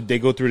 that they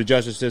go through the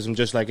justice system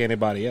just like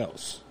anybody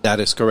else. That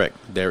is correct.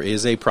 There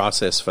is a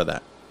process for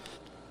that.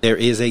 There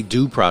is a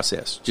due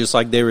process, just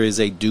like there is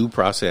a due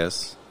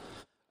process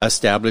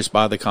established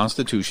by the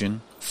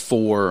Constitution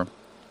for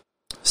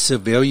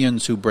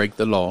civilians who break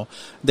the law.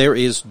 There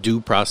is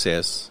due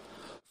process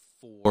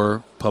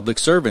for public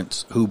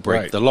servants who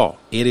break the law.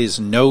 It is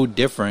no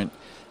different,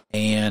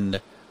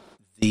 and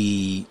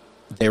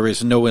there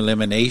is no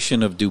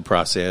elimination of due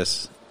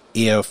process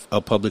if a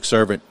public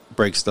servant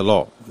breaks the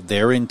law.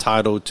 They're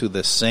entitled to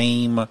the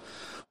same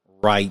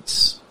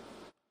rights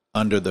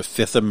under the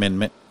Fifth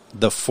Amendment,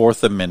 the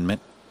Fourth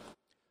Amendment,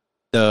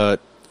 the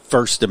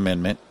First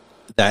Amendment,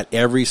 that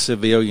every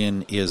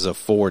civilian is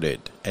afforded.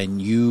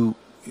 And you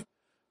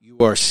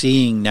are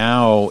seeing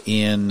now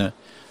in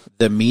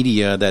the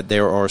media that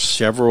there are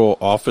several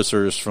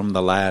officers from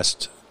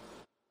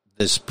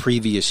this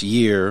previous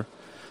year,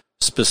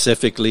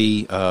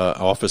 specifically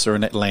officer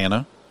in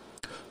Atlanta,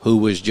 who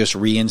was just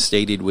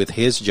reinstated with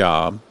his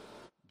job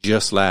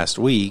just last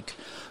week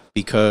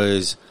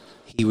because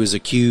he was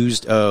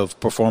accused of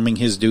performing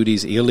his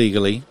duties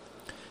illegally.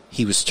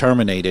 He was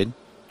terminated,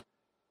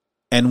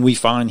 and we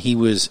find he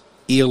was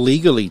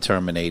illegally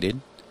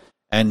terminated,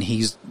 and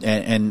the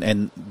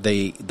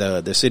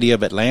city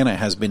of Atlanta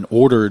has been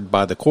ordered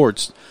by the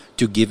courts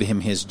to give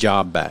him his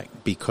job back,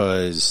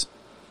 because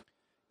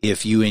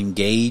if you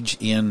engage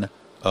in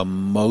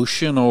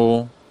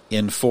emotional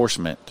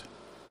enforcement,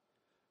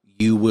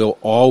 you will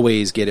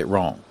always get it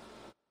wrong.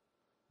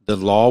 The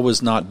law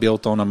was not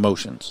built on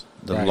emotions.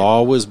 The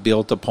law was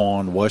built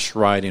upon what's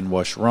right and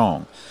what's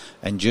wrong.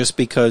 And just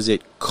because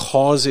it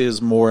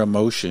causes more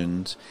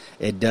emotions,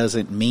 it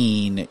doesn't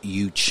mean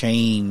you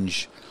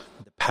change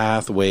the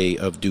pathway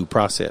of due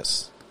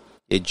process.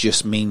 It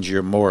just means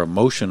you're more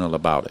emotional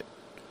about it.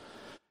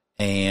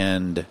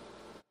 And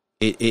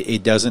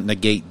it doesn't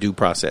negate due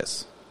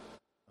process.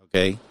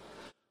 Okay?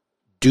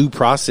 Due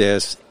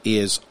process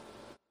is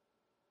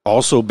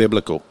also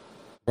biblical.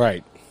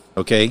 Right.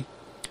 Okay?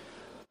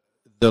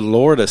 The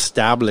Lord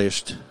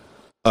established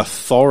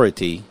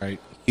authority,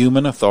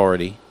 human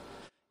authority,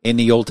 in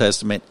the Old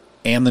Testament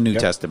and the New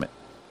Testament.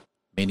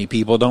 Many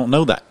people don't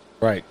know that.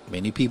 Right.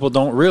 Many people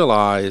don't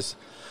realize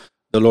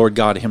the Lord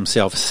God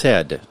himself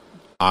said,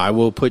 I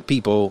will put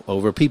people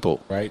over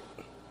people. Right.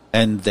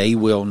 And they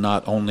won't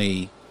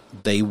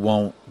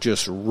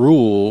just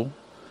rule,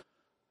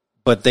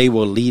 but they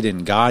will lead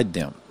and guide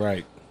them.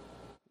 Right.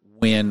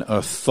 When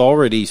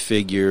authority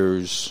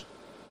figures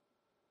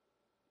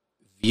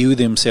view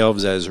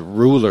themselves as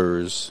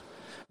rulers,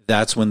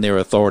 that's when their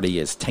authority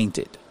is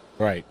tainted.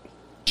 Right.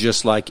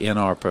 Just like in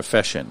our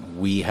profession,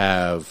 we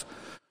have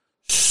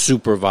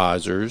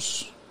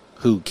supervisors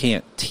who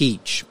can't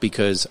teach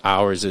because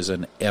ours is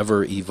an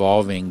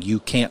ever-evolving. You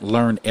can't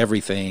learn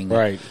everything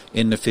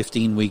in the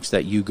 15 weeks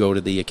that you go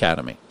to the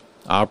academy.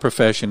 Our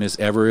profession is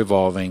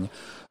ever-evolving.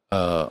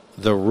 The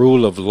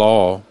rule of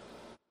law,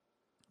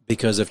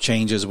 because of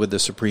changes with the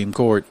Supreme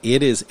Court,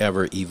 it is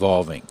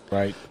ever-evolving.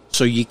 Right.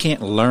 So you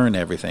can't learn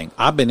everything.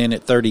 I've been in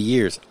it 30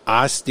 years.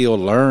 I still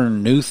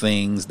learn new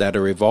things that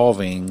are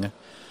evolving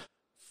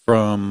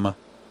from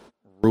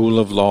rule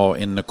of law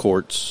in the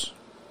courts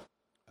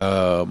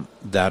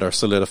that are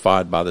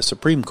solidified by the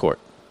Supreme Court.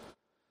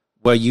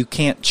 Well, you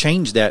can't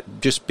change that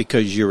just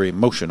because you're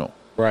emotional.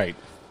 Right.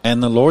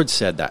 And the Lord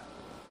said that.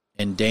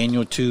 In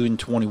Daniel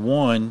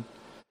 2:21,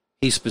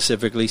 he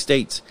specifically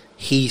states,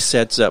 he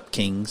sets up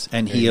kings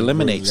and he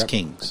eliminates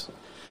kings.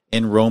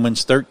 In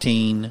Romans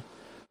 13,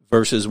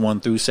 verses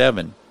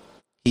 1-7,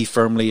 he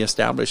firmly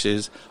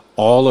establishes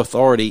all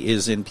authority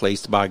is in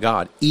place by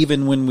God,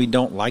 even when we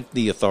don't like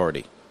the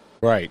authority.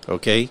 Right.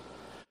 Okay?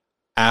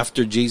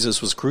 After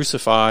Jesus was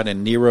crucified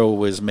and Nero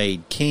was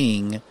made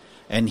king,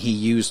 and he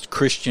used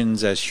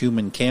Christians as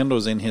human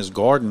candles in his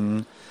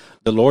garden,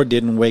 the Lord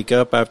didn't wake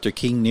up after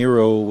King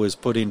Nero was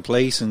put in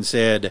place and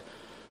said,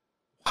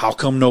 how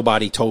come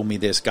nobody told me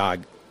this guy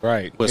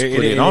was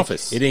put in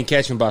office? It didn't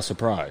catch him by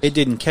surprise. It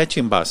didn't catch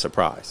him by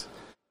surprise.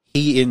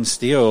 He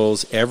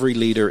instills every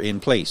leader in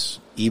place,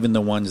 even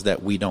the ones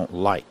that we don't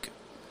like.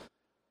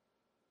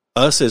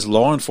 Us as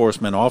law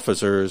enforcement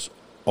officers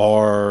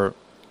are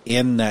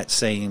in that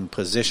same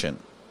position.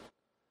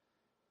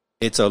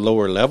 It's a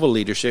lower level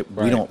leadership.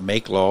 Right. We don't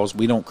make laws.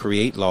 We don't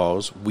create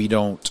laws. We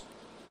don't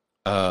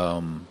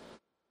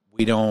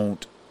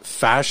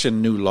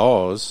fashion new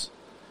laws.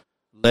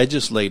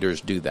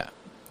 Legislators do that.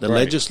 The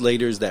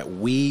legislators that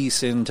we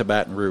send to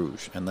Baton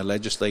Rouge and the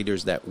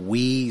legislators that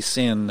we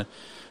send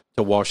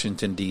to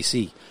Washington,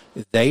 D.C.,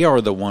 they are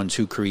the ones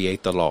who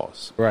create the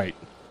laws. Right.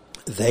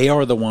 They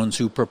are the ones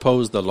who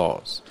propose the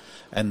laws.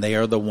 And they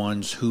are the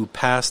ones who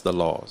pass the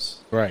laws.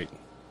 Right.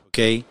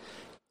 Okay?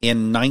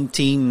 In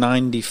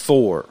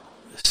 1994,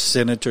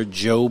 Senator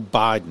Joe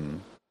Biden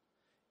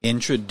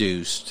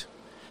introduced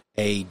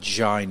a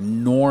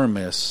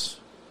ginormous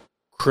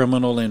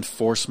criminal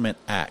enforcement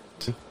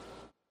act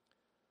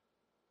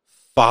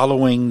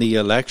following the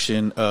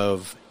election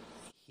of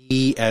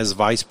he as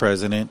vice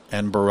president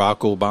and Barack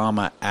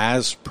Obama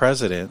as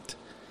president.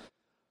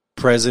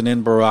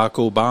 President Barack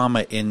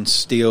Obama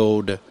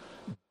instilled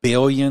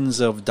billions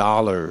of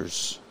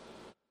dollars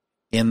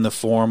in the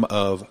form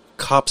of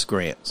COPS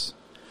grants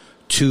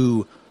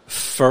to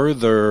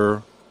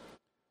further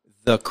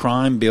the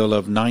crime bill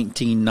of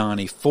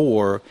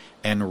 1994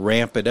 and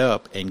ramp it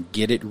up and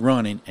get it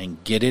running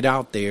and get it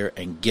out there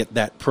and get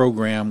that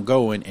program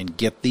going and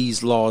get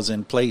these laws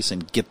in place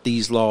and get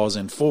these laws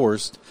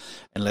enforced.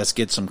 And let's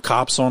get some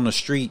cops on the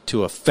street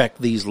to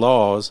affect these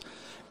laws.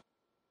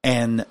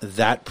 And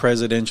that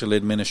presidential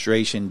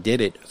administration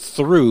did it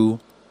through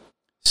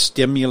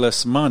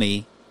stimulus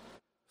money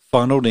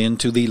funneled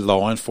into the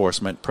law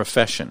enforcement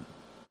profession.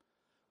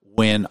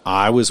 When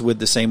I was with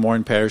the St.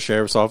 Martin Parish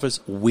Sheriff's Office,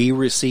 we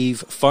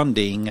received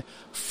funding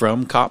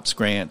from COPS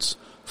grants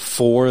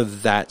for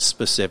that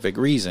specific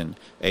reason.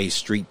 A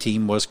street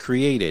team was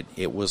created.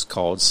 It was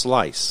called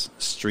SLICE,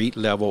 Street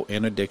Level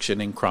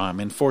Interdiction and Crime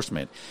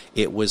Enforcement.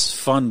 It was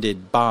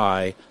funded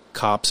by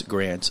COPS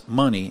grants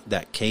money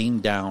that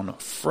came down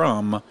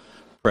from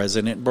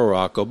President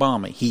Barack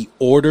Obama. He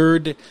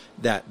ordered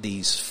that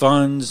these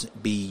funds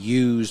be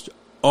used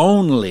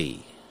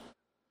only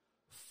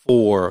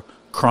for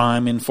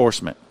crime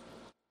enforcement.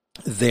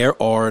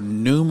 There are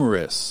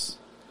numerous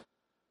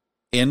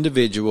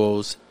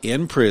individuals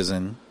in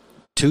prison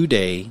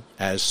today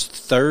as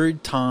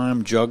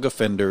third-time drug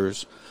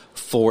offenders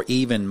for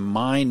even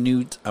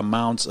minute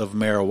amounts of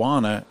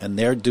marijuana, and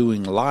they're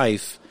doing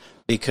life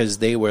because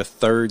they were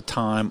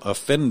third-time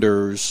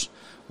offenders,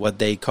 what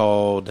they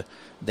called,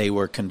 they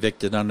were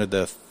convicted under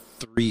the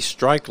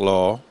three-strike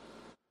law.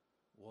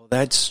 Well,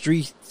 that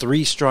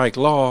three-strike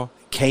law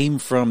came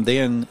from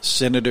then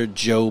Senator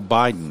Joe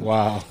Biden.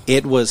 Wow.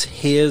 It was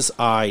his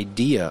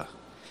idea.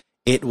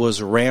 It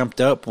was ramped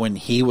up when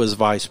he was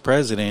vice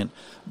president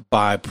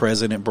by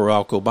President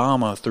Barack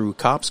Obama through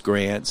COPS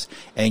grants,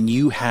 and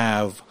you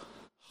have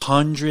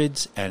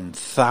hundreds and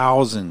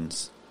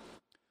thousands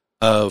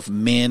of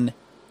men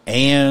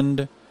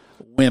and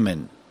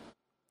women,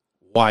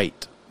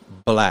 white,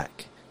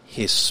 black,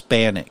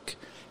 Hispanic,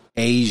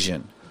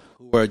 Asian,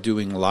 who are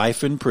doing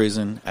life in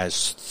prison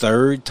as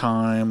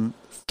third-time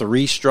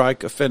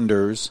three-strike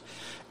offenders,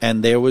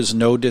 and there was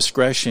no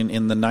discretion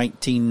in the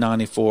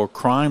 1994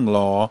 crime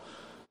law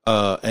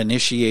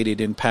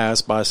initiated and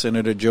passed by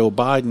Senator Joe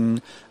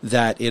Biden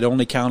that it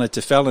only counted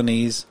to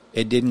felonies.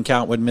 It didn't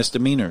count with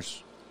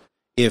misdemeanors.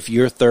 If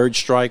your third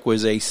strike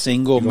was a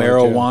single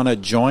marijuana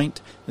joint,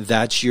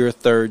 that's your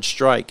third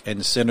strike.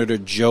 And Senator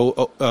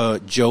Joe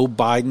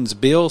Biden's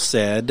bill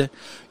said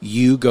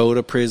you go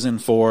to prison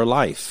for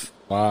life.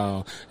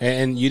 Wow.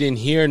 And you didn't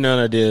hear none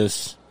of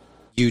this.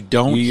 You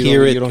don't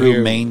hear it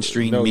through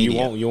mainstream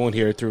media. You won't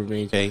hear it through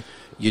mainstream. Okay?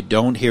 You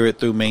don't hear it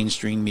through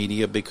mainstream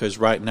media because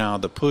right now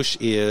the push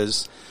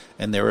is,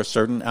 and there are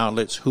certain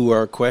outlets who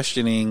are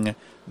questioning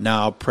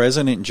now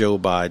President Joe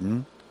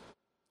Biden,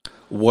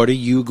 what are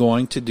you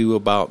going to do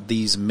about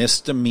these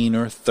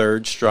misdemeanor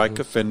third strike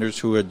offenders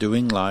who are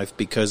doing life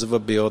because of a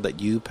bill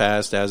that you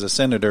passed as a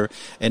senator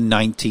in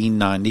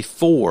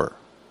 1994?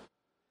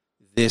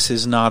 This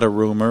is not a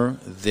rumor.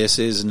 This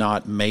is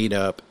not made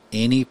up.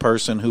 Any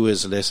person who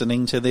is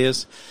listening to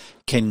this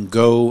can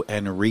go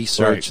and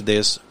research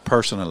this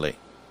personally.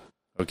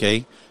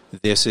 Okay?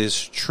 This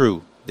is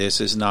true. This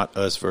is not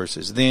us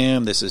versus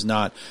them. This is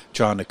not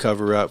trying to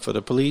cover up for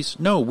the police.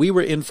 No, we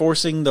were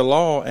enforcing the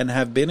law and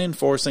have been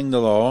enforcing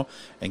the law.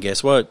 And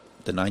guess what?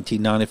 The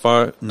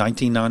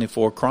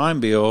 1994 crime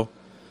bill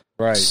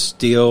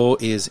still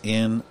is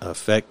in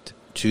effect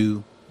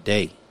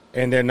today.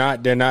 And they're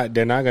not going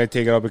to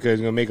take it up because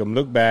it's going to make them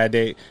look bad.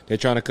 They're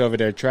trying to cover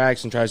their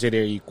tracks and try to say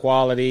they're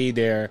equality.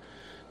 They're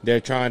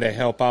trying to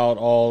help out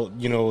all,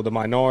 the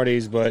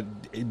minorities, but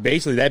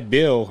basically that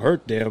bill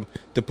hurt them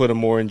to put them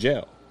more in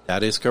jail.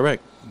 That is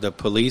correct. The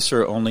police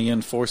are only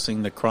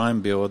enforcing the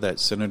crime bill that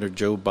Senator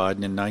Joe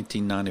Biden in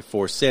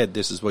 1994 said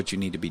this is what you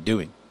need to be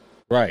doing.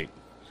 Right.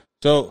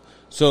 So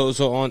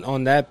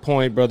on that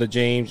point, Brother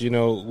James,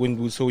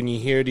 when you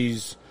hear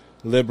these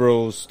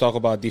liberals talk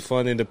about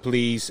defunding the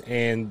police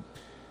and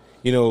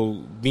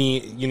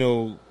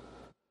being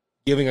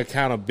giving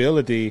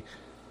accountability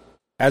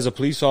as a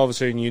police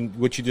officer, and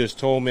what you just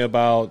told me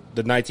about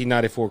the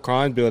 1994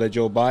 crime bill that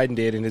Joe Biden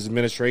did and his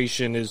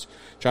administration is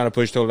trying to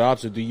push totally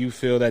opposite, do you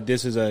feel that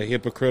this is a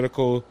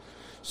hypocritical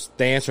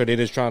stance, or they're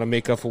just trying to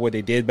make up for what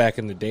they did back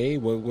in the day?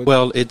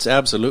 Well, it's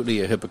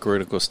absolutely a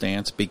hypocritical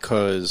stance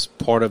because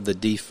part of the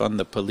defund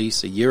the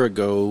police a year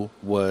ago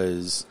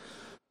was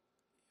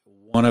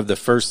one of the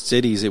first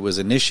cities it was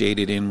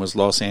initiated in was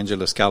Los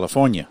Angeles,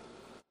 California.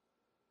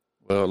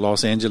 Well,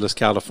 Los Angeles,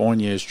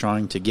 California is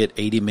trying to get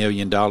 $80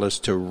 million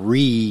to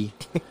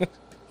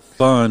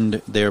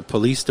refund their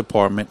police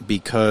department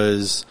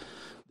because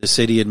the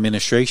city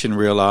administration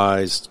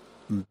realized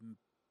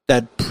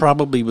that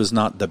probably was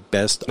not the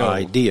best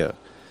idea.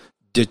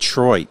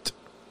 Detroit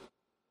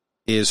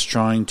is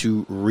trying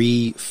to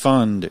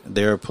refund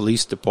their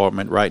police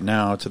department right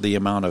now to the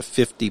amount of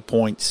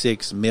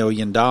 $50.6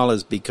 million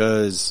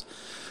because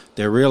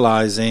they're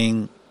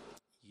realizing,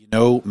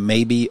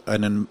 maybe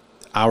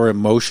our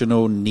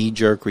emotional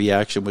knee-jerk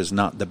reaction was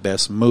not the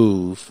best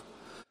move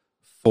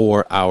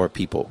for our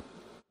people.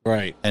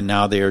 Right. And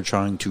now they are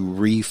trying to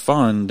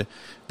refund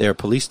their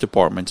police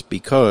departments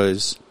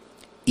because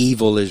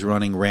evil is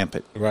running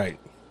rampant. Right.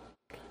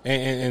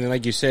 And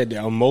like you said,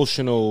 the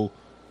emotional,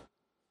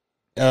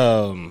 it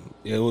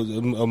was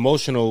an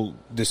emotional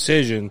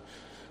decision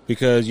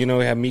because, we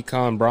had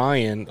Mekon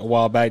Bryan a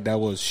while back that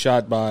was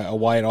shot by a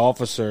white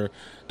officer.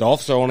 The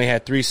officer only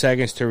had 3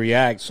 seconds to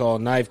react, saw a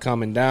knife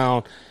coming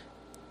down.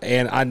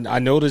 And I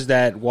noticed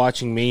that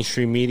watching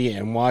mainstream media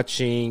and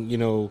watching,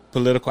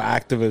 political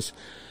activists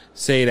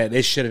say that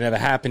this should have never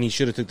happened. He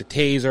should have took the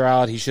taser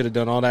out. He should have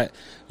done all that.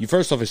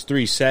 First off, it's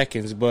 3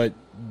 seconds, but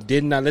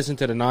did not listen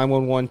to the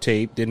 911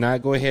 tape, did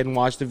not go ahead and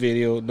watch the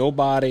video.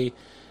 Nobody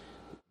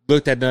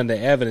looked at none of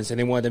the evidence, and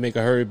they wanted to make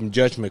a hurried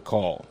judgment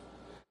call.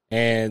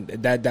 And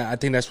that I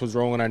think that's what's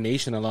wrong in our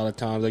nation a lot of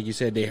times. Like you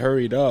said, they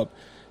hurried up.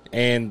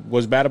 And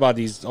what's bad about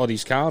all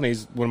these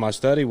counties, when my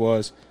study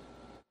was,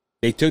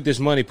 they took this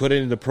money, put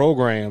it into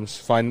programs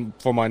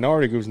for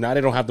minority groups. Now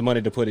they don't have the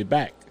money to put it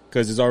back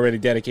because it's already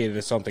dedicated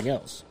to something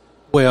else.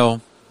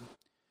 Well,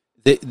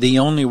 the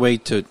only way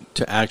to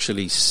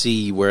actually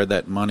see where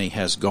that money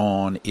has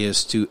gone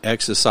is to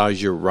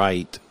exercise your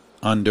right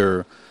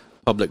under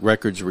public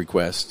records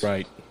request.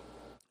 Right.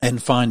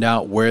 And find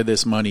out where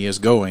this money is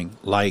going.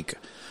 Like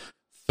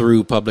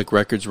through public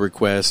records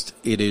request,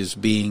 it's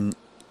being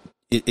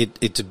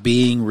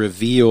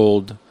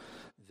revealed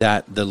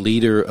that the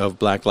leader of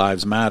Black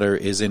Lives Matter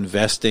is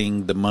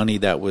investing the money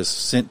that was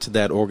sent to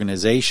that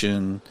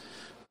organization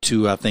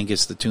to, I think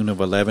it's the tune of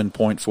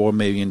 $11.4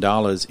 million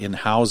in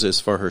houses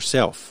for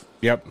herself.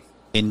 Yep.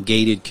 In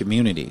gated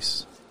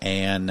communities.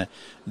 And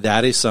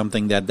that is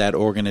something that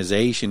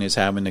organization is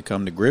having to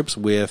come to grips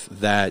with,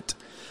 that,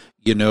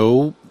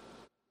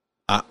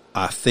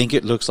 I think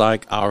it looks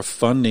like our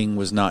funding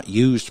was not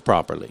used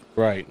properly.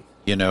 Right.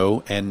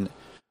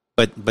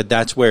 But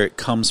that's where it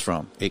comes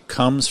from. It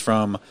comes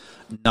from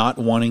not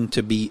wanting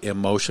to be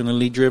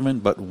emotionally driven,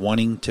 but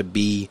wanting to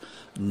be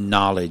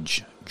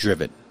knowledge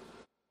driven.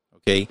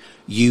 Okay?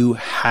 You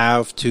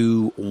have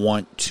to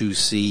want to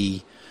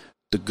see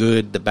the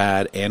good, the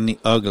bad, and the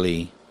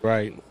ugly.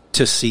 Right.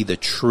 To see the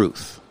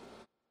truth.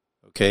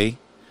 Okay?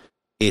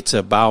 It's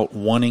about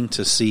wanting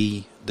to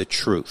see the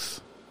truth.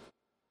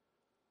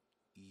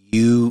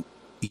 You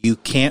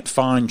can't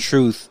find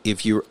truth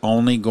if you're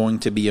only going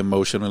to be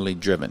emotionally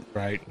driven.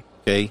 Right.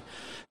 Okay?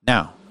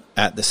 Now,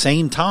 at the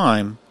same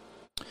time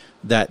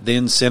that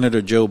then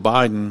Senator Joe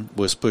Biden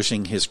was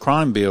pushing his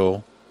crime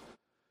bill,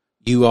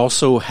 you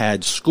also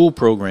had school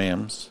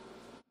programs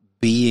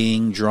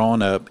being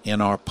drawn up in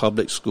our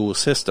public school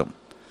system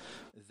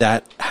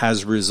that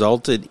has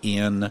resulted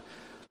in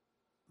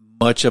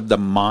much of the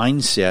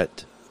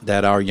mindset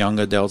that our young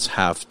adults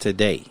have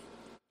today.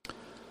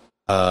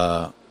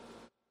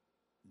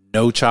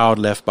 No Child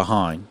Left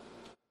Behind.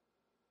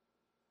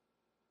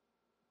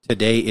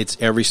 Today, it's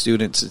Every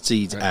Student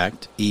Succeeds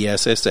Act,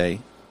 ESSA.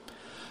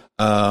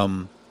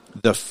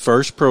 The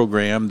first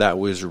program that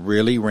was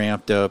really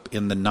ramped up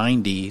in the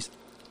 90s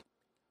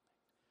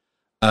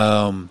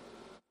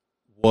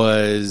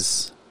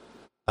was,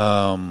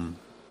 gosh,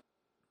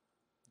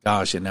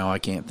 and now I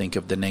can't think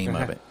of the name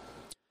of it.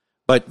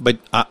 But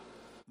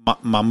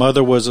my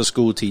mother was a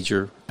school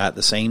teacher at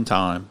the same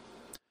time.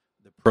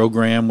 The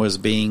program was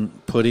being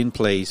put in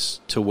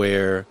place to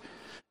where,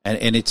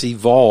 and it's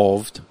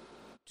evolved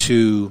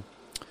to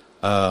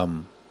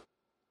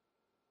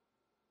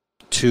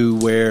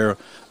where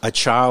a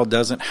child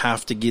doesn't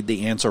have to get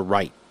the answer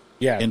right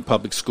in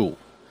public school.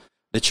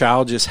 The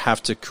child just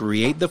have to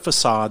create the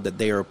facade that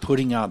they are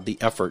putting out the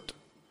effort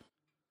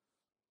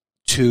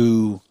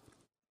to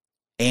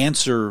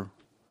answer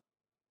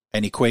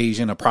an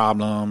equation, a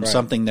problem,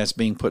 something that's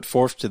being put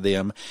forth to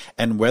them,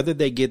 and whether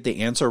they get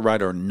the answer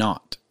right or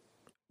not,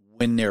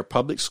 when their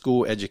public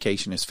school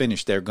education is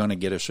finished, they're going to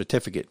get a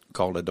certificate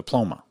called a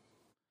diploma.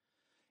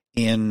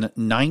 In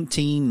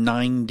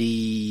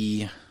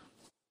 1990,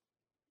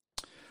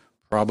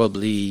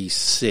 probably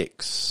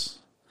 6,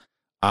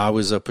 I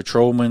was a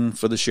patrolman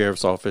for the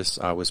sheriff's office.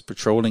 I was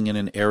patrolling in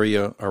an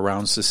area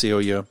around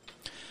Cecilia,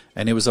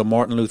 and it was a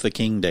Martin Luther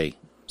King Day,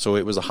 so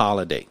it was a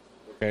holiday.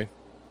 Okay.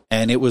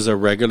 And it was a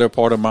regular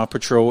part of my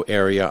patrol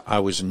area. I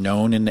was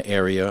known in the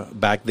area.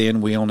 Back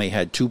then, we only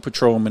had 2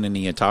 patrolmen in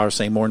the entire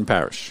St. Martin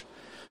Parish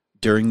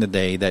during the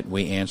day that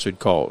we answered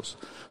calls.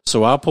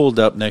 So I pulled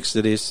up next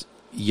to this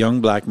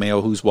young black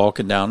male who's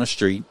walking down the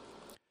street,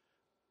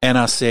 and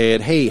I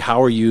said, "Hey,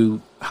 how are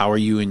you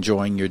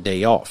enjoying your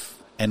day off?"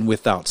 And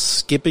without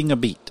skipping a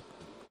beat,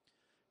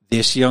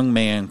 this young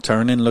man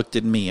turned and looked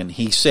at me, and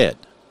he said,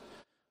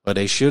 "Well,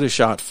 they should have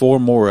shot 4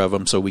 more of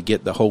them so we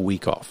get the whole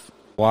week off."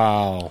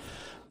 Wow.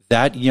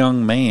 That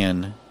young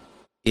man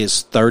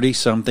is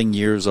 30-something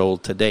years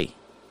old today,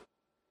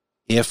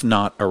 if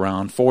not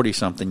around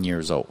 40-something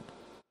years old.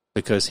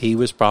 because he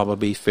was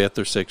probably 5th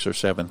or 6th or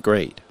 7th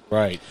grade.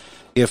 Right.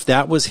 If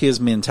that was his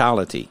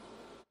mentality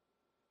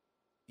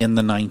in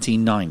the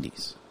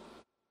 1990s,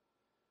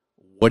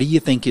 what do you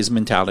think his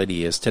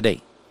mentality is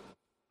today?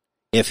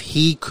 If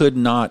he could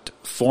not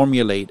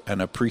formulate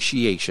an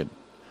appreciation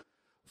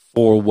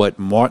for what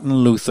Martin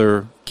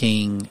Luther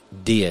King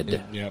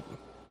did Yep.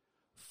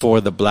 for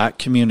the black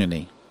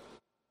community,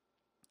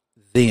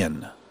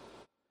 then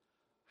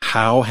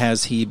how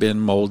has he been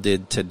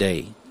molded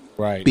today?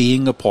 Right.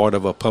 Being a part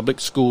of a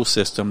public school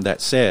system that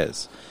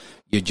says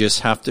you just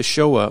have to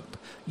show up,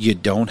 you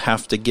don't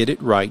have to get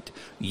it right,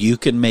 you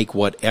can make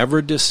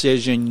whatever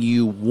decision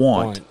you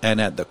want, and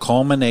at the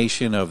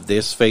culmination of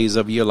this phase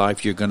of your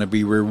life, you're going to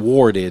be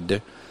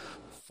rewarded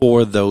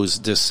for those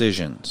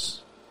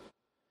decisions.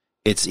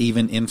 It's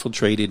even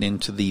infiltrated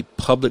into the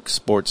public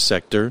sports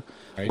sector,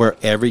 right, where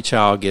every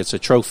child gets a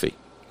trophy.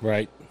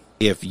 Right.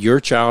 If your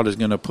child is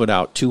going to put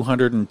out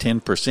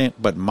 210%,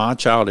 but my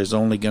child is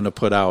only going to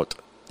put out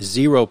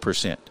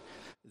 0%,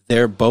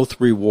 they're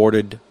both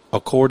rewarded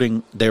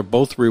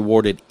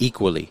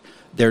equally.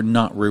 They're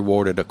not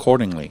rewarded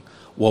accordingly.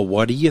 Well,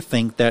 what do you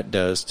think that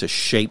does to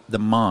shape the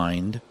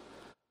mind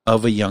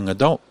of a young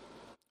adult,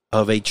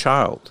 of a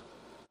child?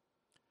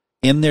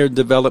 In their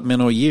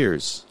developmental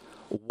years,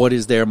 what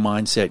is their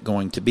mindset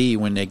going to be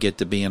when they get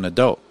to be an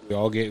adult? We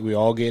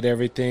all get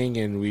everything,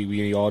 and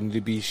we all need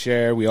to be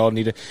shared. We all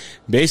need to.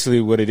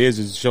 Basically, what it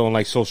is showing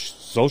like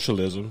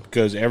socialism,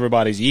 because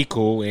everybody's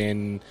equal,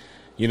 and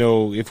you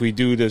know, if we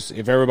do this,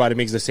 if everybody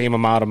makes the same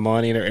amount of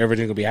money and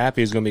everything will be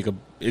happy, it's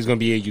gonna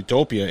be a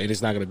utopia, and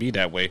it's not gonna be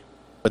that way.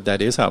 But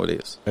that is how it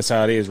is. That's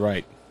how it is,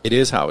 right? It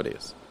is how it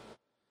is.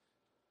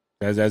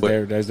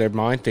 That's their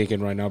mind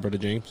thinking right now, Brother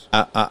James.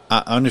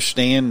 I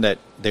understand that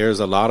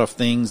there's a lot of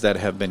things that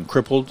have been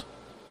crippled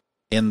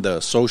in the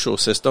social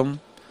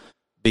system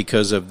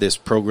because of this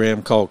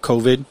program called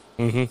COVID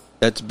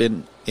that's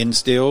been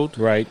instilled.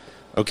 Right.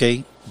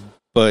 Okay.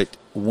 But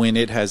when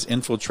it has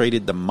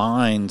infiltrated the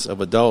minds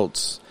of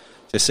adults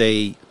to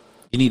say,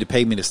 you need to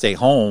pay me to stay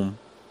home,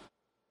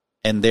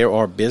 and there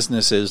are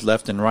businesses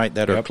left and right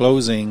that are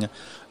closing,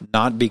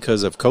 not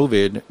because of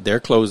COVID, they're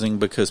closing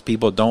because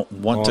people don't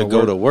want to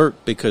go to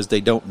work, because they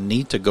don't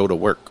need to go to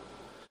work,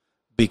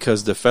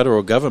 because the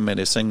federal government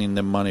is sending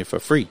them money for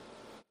free.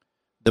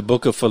 The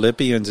book of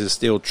Philippians is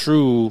still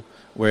true,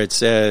 where it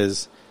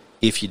says,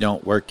 if you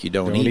don't work, you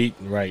don't eat.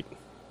 Right.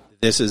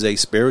 This is a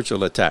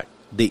spiritual attack.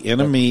 The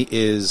enemy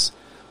is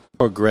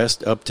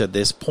progressed up to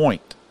this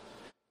point,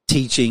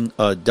 teaching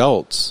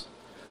adults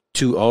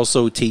to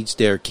also teach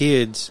their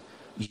kids,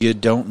 you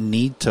don't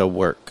need to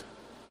work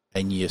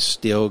and you're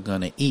still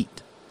going to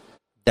eat.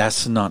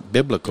 That's not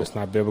biblical. It's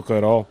not biblical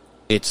at all.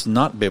 It's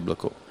not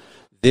biblical.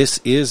 This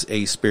is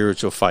a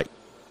spiritual fight.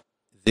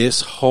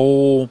 It's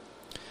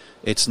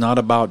not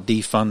about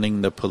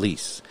defunding the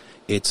police.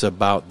 It's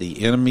about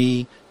the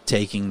enemy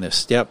taking the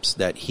steps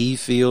that he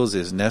feels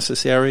is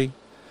necessary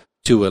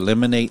to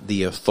eliminate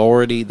the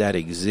authority that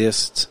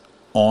exists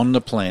on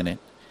the planet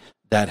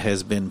that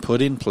has been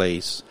put in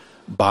place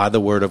by the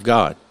word of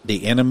God.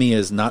 The enemy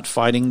is not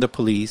fighting the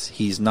police.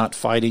 He's not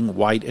fighting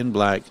white and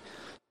black.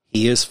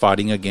 He is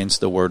fighting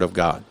against the word of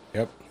God.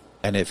 Yep.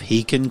 And if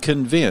he can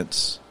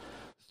convince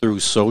through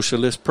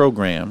socialist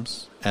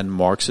programs and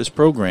Marxist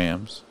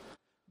programs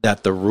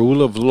that the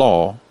rule of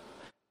law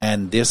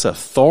and this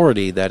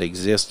authority that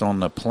exists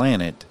on the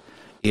planet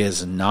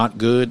is not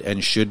good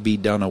and should be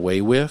done away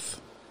with,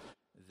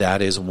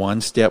 that is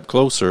one step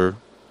closer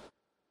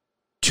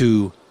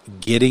to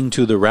getting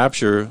to the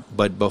rapture.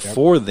 But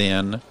before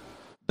then,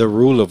 the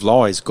rule of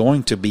law is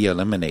going to be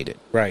eliminated.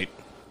 Right.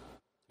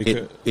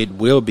 It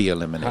will be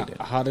eliminated.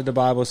 How did the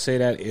Bible say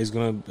that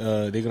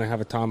they're gonna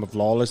have a time of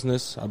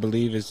lawlessness? I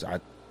believe I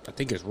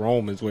think it's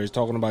Romans where it's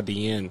talking about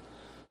the end.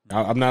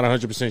 I'm not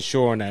 100%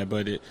 sure on that,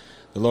 but the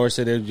Lord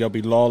said they'll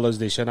be lawless.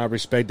 They shall not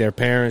respect their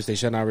parents. They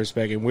shall not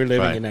respect, and we're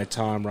living in that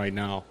time right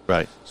now.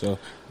 Right. So,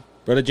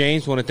 Brother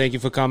James, want to thank you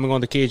for coming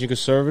on the Cajun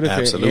Conservative.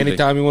 Absolutely.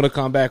 Anytime you want to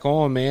come back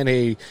on, man,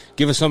 hey,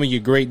 give us some of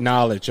your great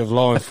knowledge of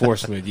law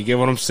enforcement. You get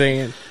what I'm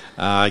saying?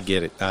 I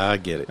get it. All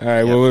right.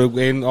 Yep. Well,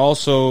 and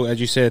also,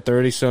 as you said,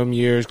 30-some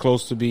years,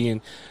 close to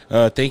being.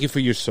 Thank you for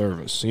your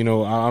service. You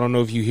know, I don't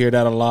know if you hear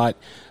that a lot.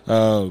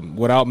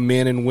 Without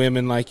men and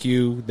women like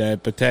you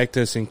that protect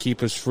us and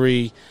keep us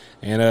free,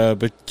 and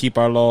but keep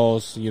our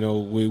laws, you know,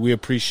 we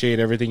appreciate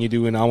everything you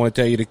do. And I want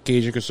to tell you, the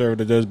Cajun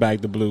Conservative does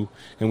back the blue,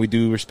 and we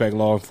do respect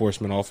law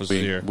enforcement officers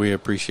here. We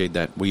appreciate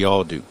that. We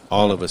all do.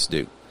 All of us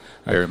do.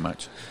 Very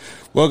much.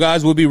 Well,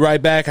 guys, we'll be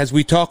right back as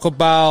we talk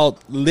about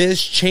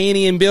Liz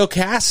Cheney and Bill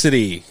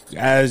Cassidy.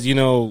 As you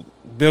know,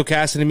 Bill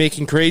Cassidy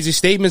making crazy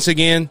statements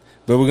again,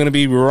 but we're going to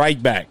be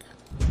right back.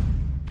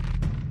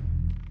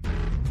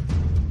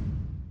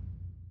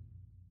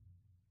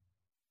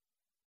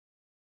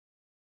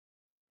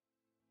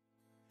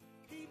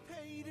 He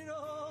paid it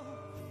all.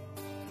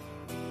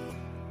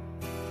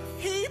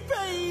 He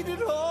paid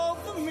it all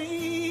for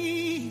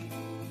me.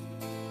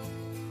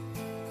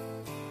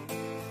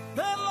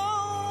 That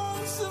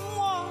lonesome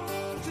walk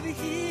to the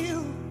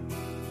hill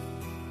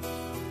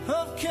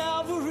of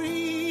Calvary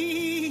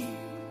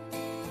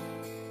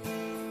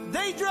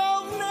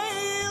of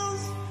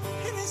nails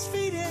in his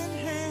feet and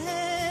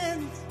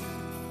hands.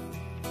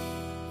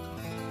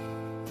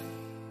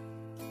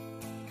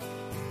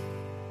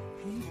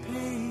 He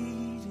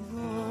paid it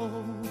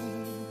all.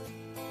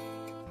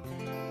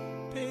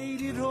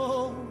 Paid it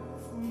all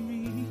for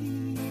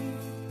me.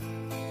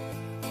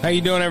 How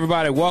you doing,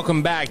 everybody?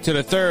 Welcome back to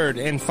the third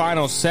and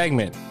final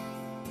segment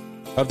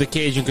of the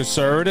Cajun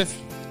Conservative.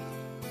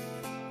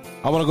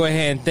 I want to go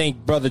ahead and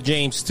thank Brother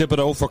James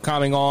Thibodeau for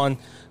coming on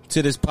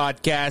to this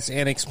podcast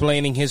and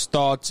explaining his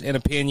thoughts and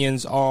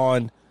opinions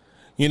on,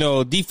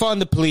 defund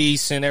the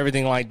police and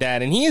everything like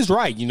that. And he is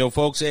right,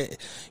 folks. A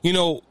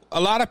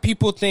lot of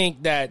people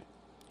think that,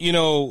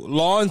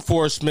 law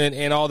enforcement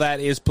and all that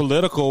is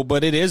political,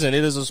 but it isn't.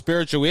 It is a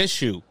spiritual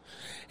issue.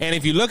 And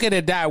if you look at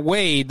it that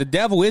way, the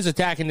devil is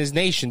attacking this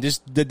nation.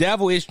 The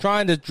devil is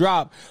trying to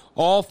drop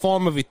all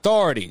form of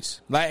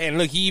authorities. And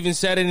look, he even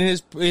said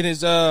it in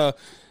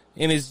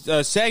his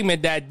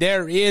segment that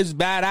there is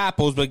bad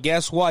apples, but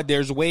guess what?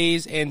 There's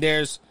ways, and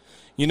there's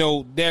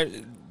things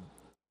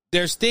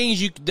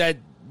that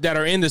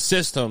are in the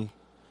system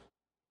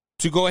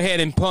to go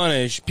ahead and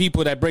punish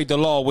people that break the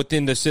law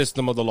within the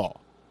system of the law.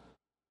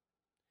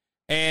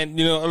 And,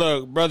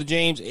 look, Brother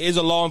James is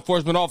a law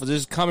enforcement officer.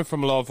 This is coming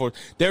from a law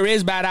enforcement. There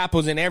is bad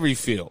apples in every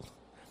field.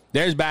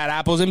 There's bad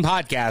apples in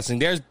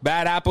podcasting. There's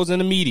bad apples in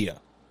the media.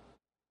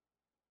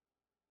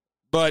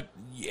 But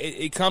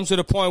it comes to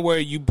the point where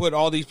you put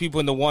all these people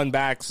in the one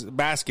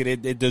basket,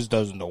 it just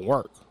doesn't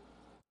work.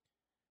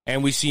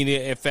 And we've seen the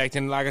effect.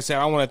 And like I said,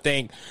 I want to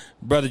thank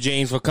Brother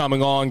James for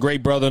coming on.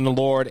 Great brother in the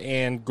Lord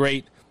and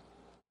great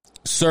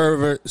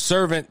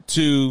servant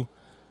to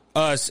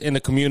us in the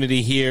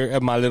community here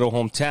at my little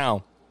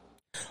hometown.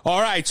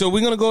 All right, so we're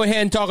going to go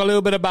ahead and talk a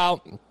little bit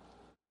about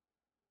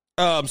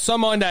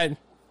someone that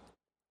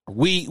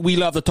we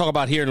love to talk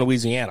about here in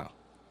Louisiana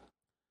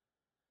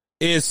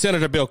is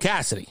Senator Bill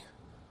Cassidy.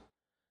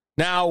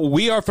 Now,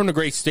 we are from the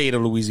great state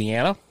of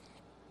Louisiana.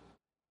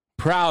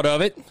 Proud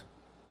of it.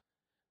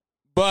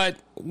 But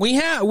we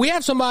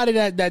have somebody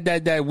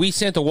that we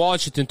sent to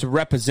Washington to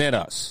represent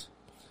us.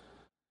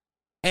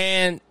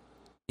 And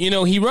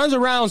he runs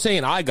around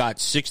saying, I got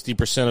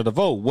 60% of the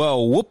vote.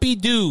 Well,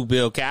 whoopee-doo,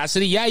 Bill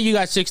Cassidy. Yeah, you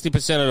got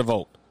 60% of the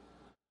vote.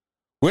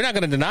 We're not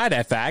going to deny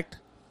that fact.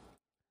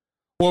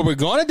 What we're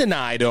going to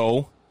deny,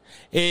 though,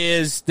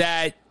 is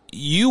that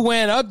you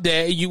went up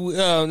there.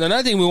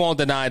 Another thing we won't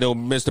deny, though,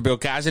 Mr. Bill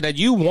Cassidy, that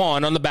you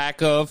won on the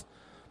back of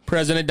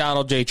President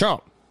Donald J.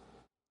 Trump.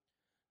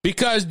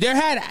 Because they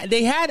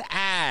had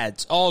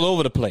ads all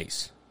over the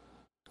place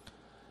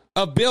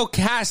of Bill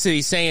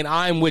Cassidy saying,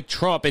 I'm with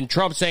Trump, and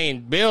Trump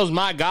saying, Bill's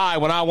my guy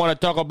when I want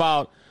to talk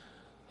about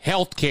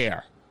health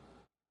care.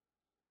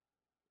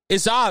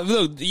 It's odd.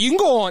 Look, you can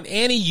go on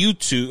any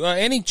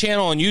any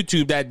channel on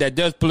YouTube that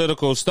does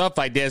political stuff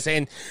like this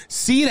and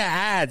see the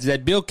ads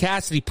that Bill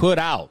Cassidy put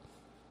out.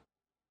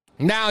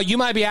 Now, you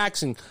might be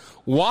asking,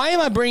 why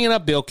am I bringing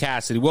up Bill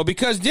Cassidy? Well,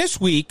 because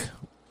this week,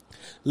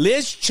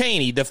 Liz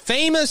Cheney, the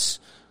famous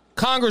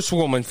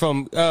congresswoman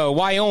from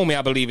Wyoming,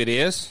 I believe it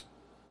is,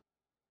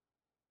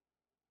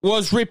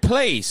 was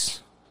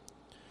replaced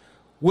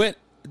with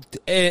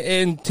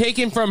and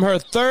taken from her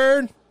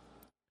the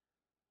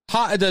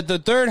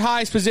third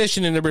highest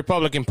position in the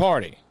Republican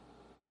Party.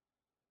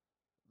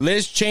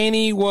 Liz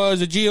Cheney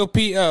was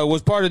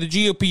was part of the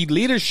GOP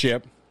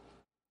leadership,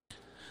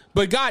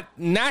 but got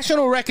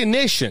national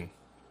recognition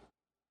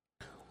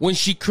when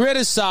she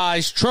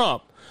criticized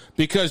Trump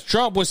because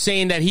Trump was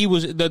saying that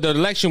the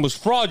election was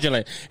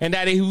fraudulent and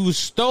that he was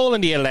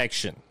stolen the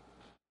election.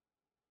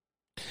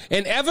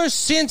 And ever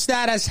since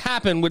that has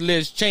happened with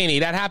Liz Cheney,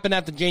 that happened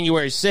after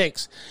January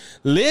 6th,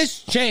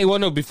 Liz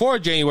Cheney, before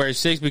January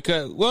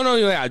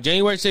 6th,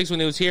 January 6th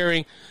when it was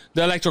hearing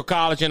the Electoral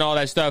College and all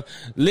that stuff,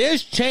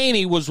 Liz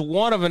Cheney was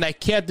one of them that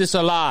kept this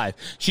alive.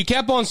 She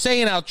kept on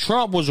saying how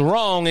Trump was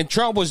wrong and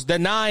Trump was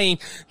denying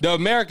the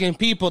American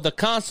people the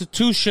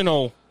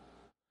constitutional,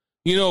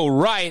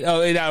 right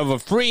of a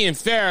free and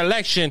fair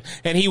election,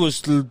 and he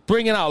was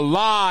bringing out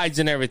lies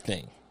and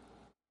everything.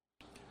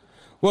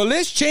 Well,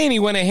 Liz Cheney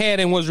went ahead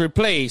and was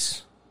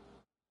replaced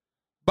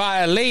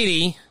by a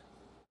lady,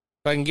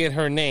 if I can get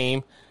her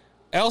name,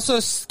 Elsa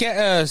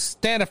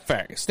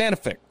Stanifek,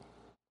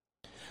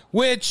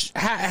 which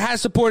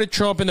has supported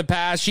Trump in the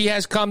past. She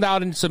has come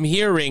out in some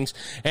hearings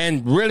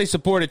and really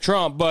supported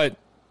Trump, but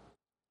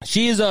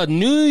she is a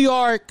New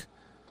York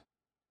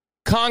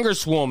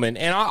congresswoman,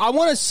 and I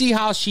want to see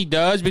how she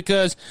does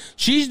because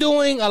she's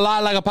doing a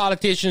lot like a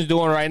politician's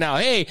doing right now.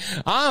 Hey,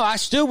 I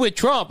stood with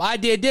Trump. I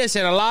did this,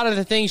 and a lot of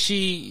the things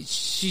she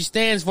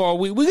stands for,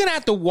 we're going to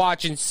have to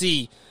watch and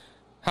see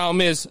how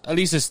Ms.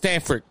 Elisa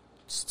Stanford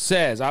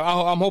says.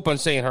 I'm hoping I'm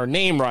saying her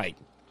name right.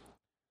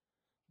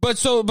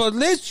 But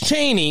Liz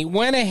Cheney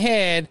went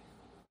ahead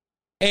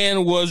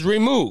and was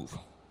removed.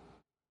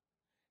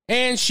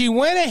 And she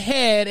went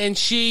ahead and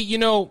she,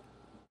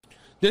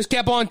 just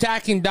kept on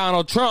attacking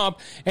Donald Trump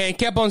and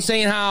kept on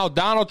saying how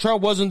Donald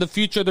Trump wasn't the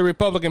future of the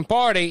Republican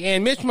Party.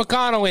 And Mitch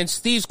McConnell and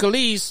Steve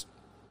Scalise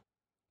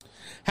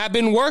have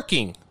been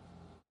working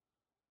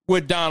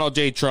with Donald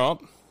J.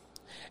 Trump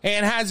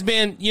and has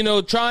been,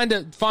 trying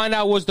to find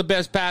out what's the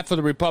best path for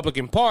the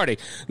Republican Party.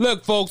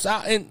 Look, folks,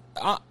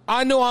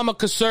 I know I'm a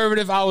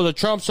conservative. I was a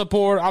Trump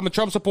supporter. I'm a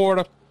Trump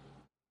supporter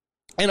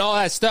and all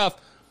that stuff.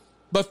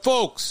 But,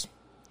 folks,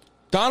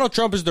 Donald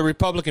Trump is the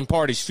Republican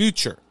Party's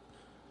future.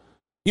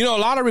 A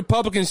lot of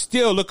Republicans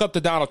still look up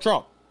to Donald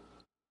Trump.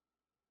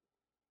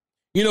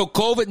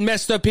 COVID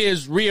messed up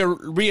his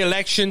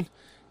re-election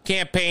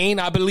campaign.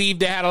 I believe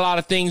they had a lot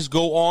of things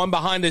go on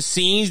behind the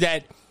scenes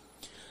that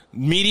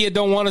media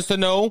don't want us to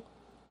know.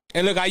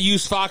 And look, I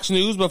use Fox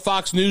News, but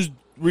Fox News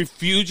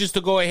refuses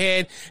to go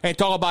ahead and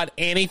talk about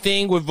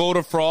anything with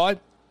voter fraud.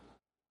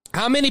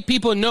 How many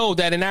people know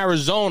that in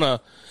Arizona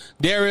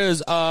there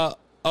is an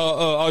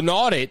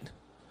audit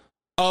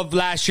of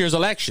last year's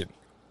election?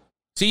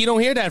 See, you don't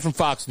hear that from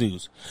Fox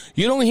News.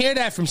 You don't hear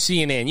that from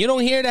CNN. You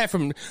don't hear that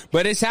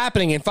but it's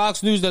happening, and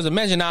Fox News doesn't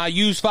mention. Now, I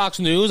use Fox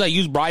News. I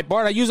use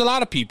Breitbart. I use a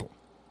lot of people.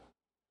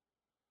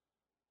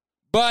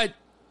 But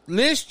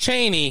Liz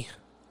Cheney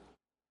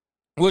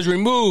was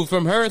removed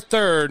from her as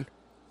the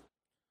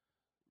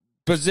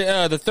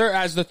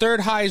third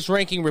highest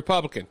ranking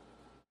Republican.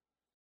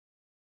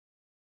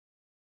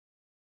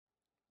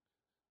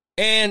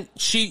 And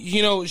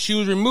she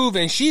was removed,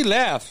 and she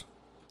left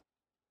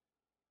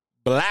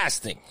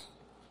blasting.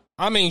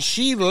 I mean,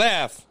 she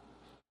left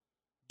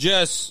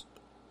just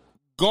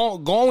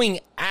going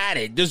at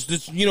it,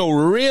 just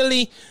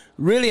really,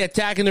 really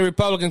attacking the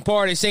Republican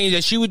Party, saying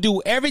that she would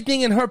do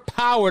everything in her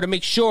power to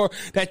make sure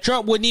that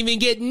Trump wouldn't even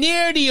get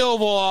near the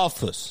Oval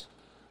Office.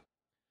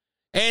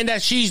 And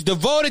that she's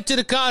devoted to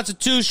the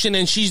Constitution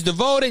and she's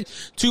devoted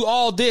to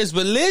all this.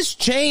 But Liz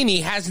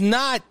Cheney has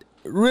not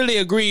really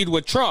agreed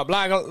with Trump.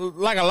 Like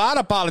a lot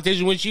of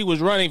politicians when she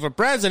was running for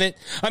president,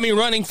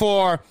 running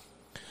for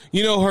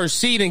her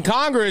seat in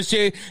Congress,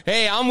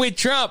 hey, I'm with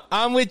Trump,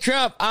 I'm with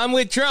Trump, I'm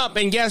with Trump.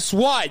 And guess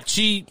what?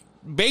 She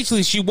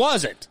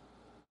wasn't.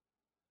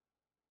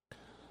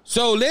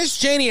 So Liz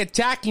Cheney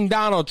attacking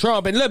Donald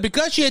Trump. And look,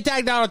 because she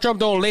attacked Donald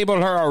Trump, don't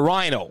label her a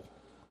rhino.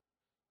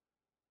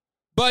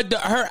 But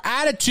her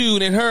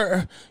attitude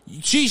and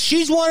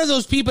she's one of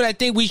those people that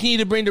think we need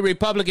to bring the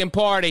Republican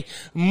Party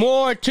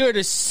more to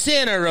the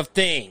center of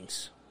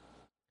things.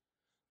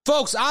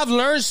 Folks, I've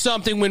learned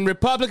something when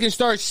Republicans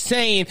start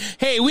saying,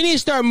 hey, we need to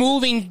start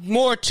moving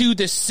more to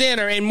the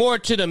center and more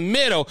to the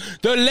middle.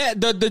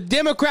 The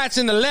Democrats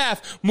in the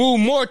left move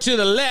more to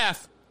the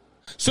left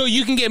so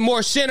you can get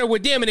more center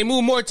with them, and they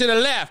move more to the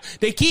left.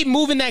 They keep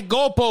moving that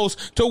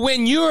goalpost to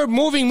when you're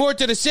moving more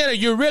to the center,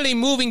 you're really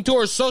moving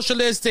towards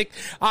socialistic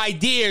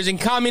ideas and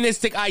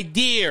communistic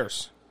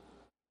ideas.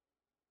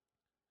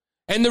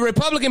 And the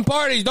Republican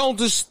parties don't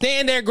just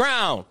stand their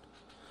ground.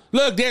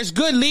 Look, there's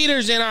good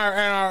leaders in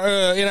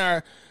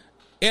our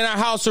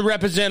House of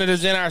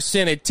Representatives, in our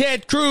Senate.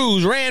 Ted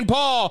Cruz, Rand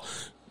Paul.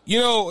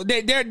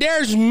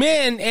 There's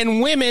men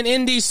and women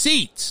in these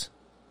seats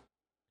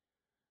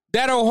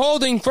that are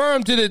holding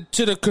firm to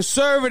the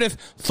conservative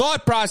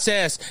thought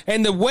process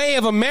and the way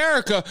of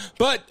America.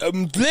 But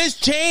Liz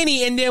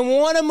Cheney and they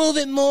want to move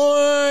it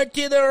more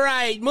to the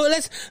right.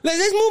 Let's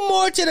move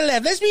more to the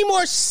left. Let's be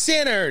more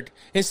centered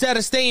instead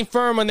of staying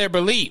firm on their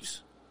beliefs.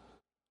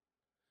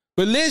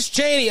 But Liz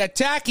Cheney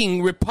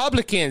attacking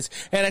Republicans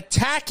and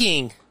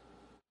attacking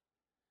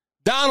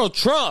Donald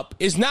Trump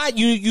is not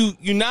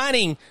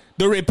uniting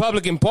the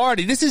Republican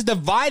Party. This is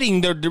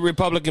dividing the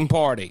Republican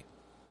Party.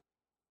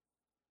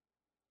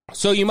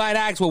 So you might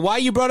ask, well, why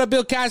you brought up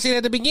Bill Cassidy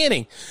at the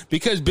beginning?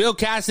 Because Bill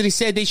Cassidy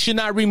said they should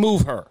not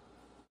remove her.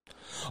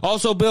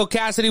 Also, Bill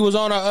Cassidy was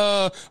on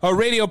a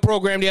radio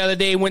program the other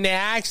day when they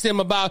asked him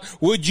about,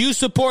 would you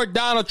support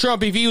Donald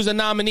Trump if he was a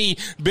nominee?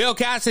 Bill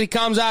Cassidy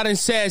comes out and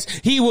says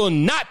he will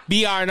not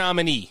be our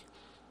nominee.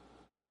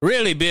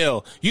 Really,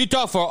 Bill? You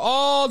talk for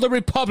all the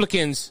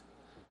Republicans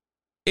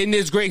in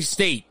this great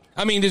state.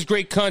 This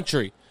great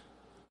country.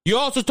 You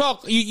also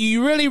talk,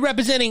 you really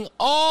representing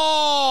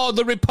all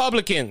the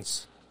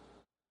Republicans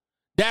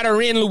that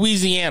are in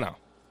Louisiana.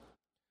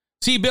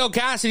 See, Bill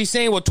Cassidy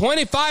saying, well,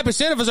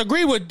 25% of us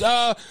agree with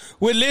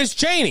Liz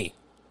Cheney.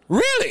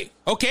 Really?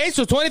 Okay,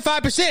 so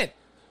 25%.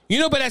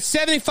 But that's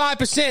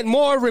 75%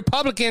 more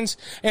Republicans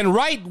and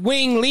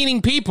right-wing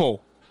leaning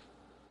people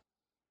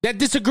that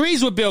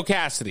disagrees with Bill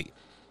Cassidy.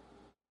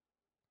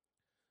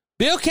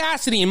 Bill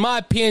Cassidy, in my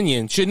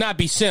opinion, should not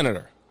be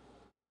senator.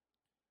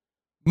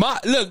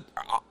 Look,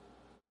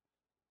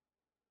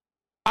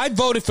 I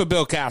voted for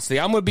Bill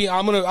Cassidy. I'm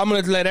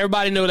gonna let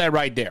everybody know that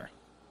right there.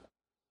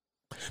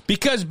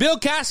 Because Bill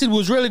Cassidy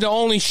was really the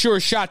only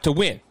sure shot to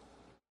win.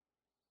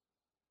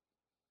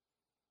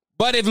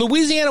 But if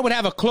Louisiana would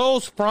have a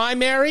close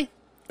primary,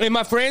 and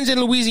my friends in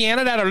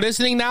Louisiana that are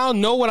listening now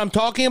know what I'm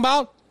talking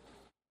about,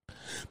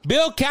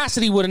 Bill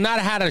Cassidy would have not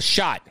had a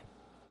shot.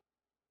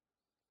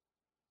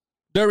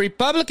 The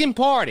Republican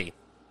Party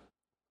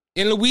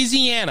in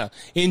Louisiana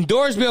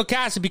endorsed Bill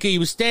Cassidy because he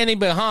was standing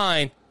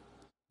behind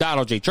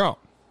Donald J. Trump.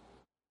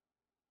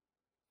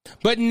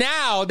 But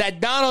now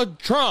that Donald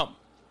Trump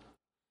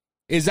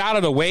is out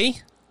of the way,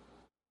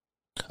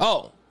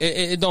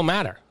 it don't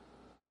matter.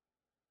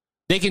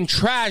 They can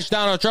trash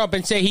Donald Trump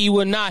and say he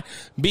would not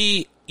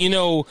be,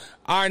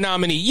 our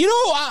nominee.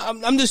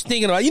 I'm just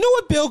thinking about,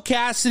 what Bill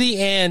Cassidy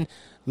and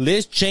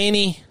Liz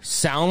Cheney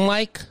sound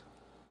like?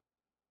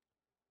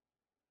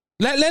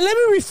 Let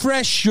me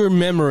refresh your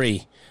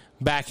memory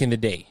back in the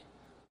day.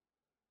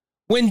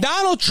 When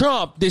Donald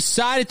Trump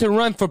decided to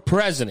run for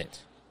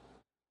president,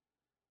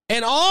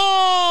 and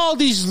all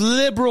these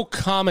liberal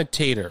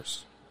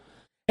commentators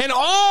and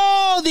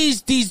all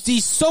these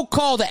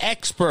so-called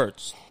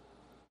experts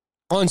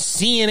on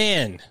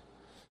CNN,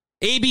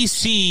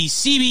 ABC,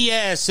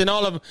 CBS, and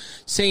all of them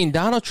saying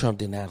Donald Trump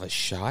didn't have a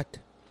shot.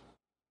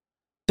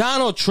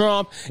 Donald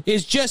Trump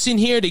is just in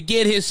here to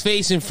get his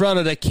face in front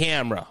of the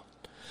camera.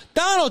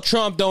 Donald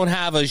Trump don't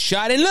have a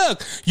shot. And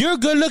look, your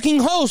good-looking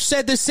host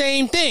said the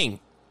same thing.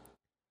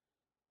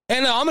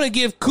 And I'm going to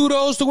give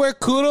kudos to where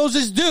kudos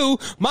is due.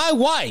 My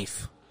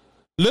wife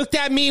looked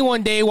at me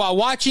one day while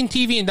watching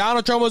TV and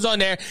Donald Trump was on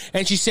there,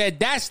 and she said,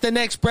 that's the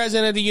next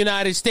president of the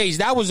United States.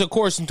 That was, of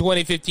course, in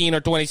 2015 or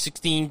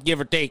 2016,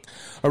 give or take,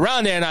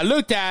 around there. And I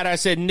looked at her, I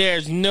said,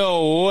 there's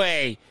no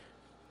way.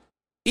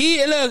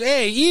 Look,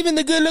 hey, even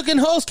the good-looking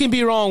host can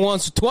be wrong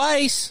once or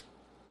twice.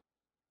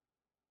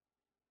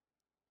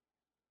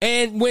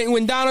 And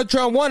when Donald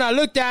Trump won, I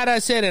looked at her, I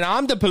said, and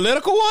I'm the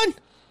political one?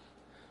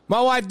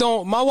 My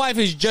wife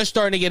is just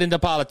starting to get into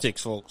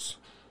politics, folks.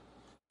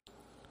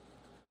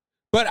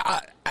 But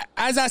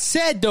as I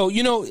said, though,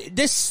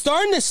 this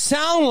starting to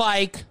sound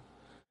like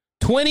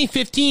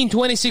 2015,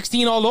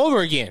 2016 all over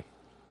again.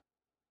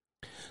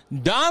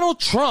 Donald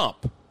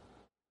Trump,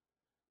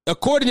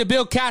 according to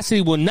Bill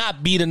Cassidy, will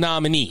not be the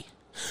nominee.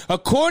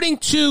 According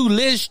to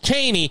Liz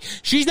Cheney,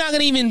 she's not going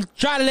to even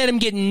try to let him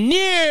get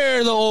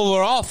near the Oval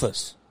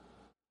Office.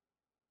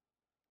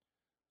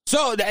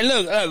 So,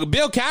 look,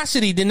 Bill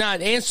Cassidy did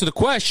not answer the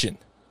question.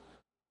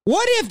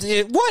 What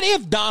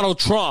if Donald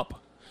Trump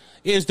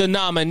is the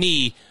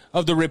nominee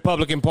of the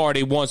Republican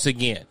Party once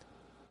again?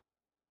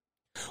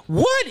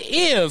 What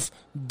if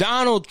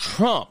Donald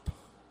Trump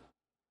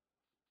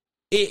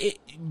it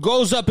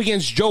goes up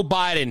against Joe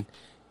Biden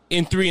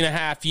in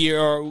 3.5 years,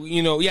 or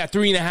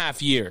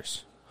 3.5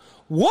 years?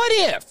 What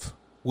if?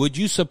 Would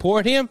you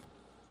support him?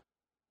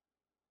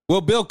 Will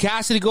Bill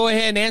Cassidy go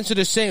ahead and answer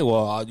the same?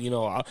 Well,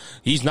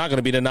 he's not going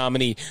to be the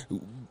nominee.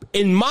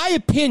 In my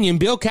opinion,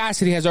 Bill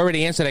Cassidy has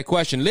already answered that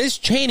question. Liz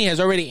Cheney has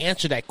already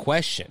answered that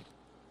question.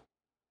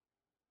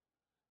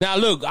 Now,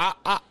 look,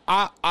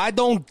 I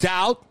don't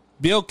doubt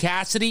Bill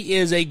Cassidy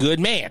is a good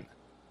man.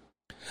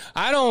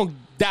 I don't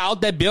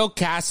doubt that Bill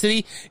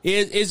Cassidy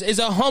is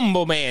a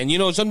humble man.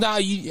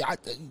 Sometimes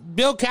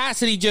Bill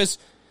Cassidy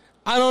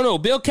I don't know.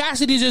 Bill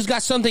Cassidy just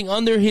got something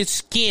under his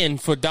skin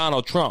for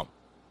Donald Trump.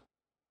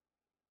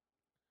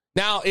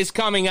 Now, it's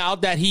coming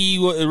out that he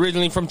was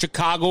originally from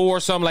Chicago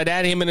or something like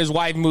that. Him and his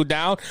wife moved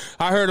down.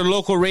 I heard a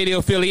local radio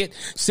affiliate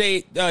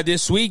say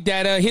this week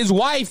that his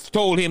wife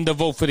told him to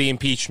vote for the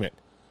impeachment.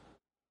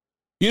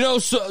 And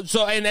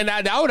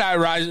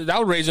that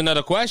would raise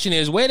another question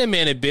is, wait a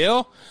minute,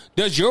 Bill,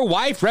 does your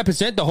wife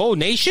represent the whole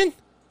nation?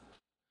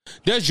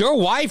 Does your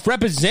wife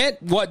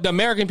represent what the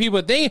American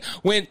people think?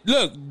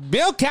 Look,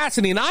 Bill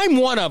Cassidy, and I'm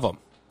one of them.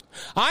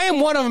 I am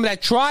one of them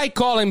that tried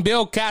calling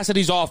Bill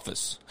Cassidy's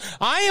office.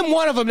 I am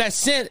one of them that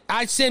sent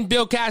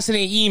Bill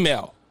Cassidy an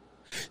email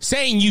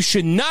saying you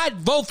should not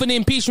vote for the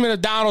impeachment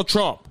of Donald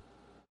Trump.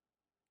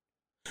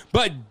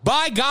 But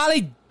by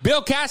golly,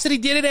 Bill Cassidy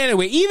did it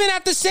anyway, even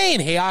after saying,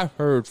 hey, I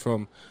heard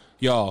from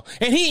y'all.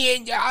 And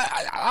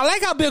I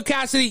like how Bill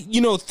Cassidy,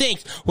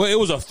 thinks, well, it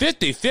was a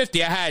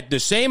 50-50. I had the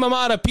same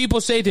amount of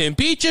people say to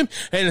impeach him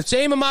and the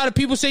same amount of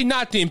people say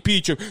not to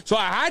impeach him. So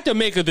I had to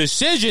make a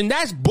decision.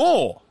 That's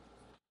bull.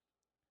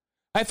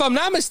 If I'm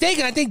not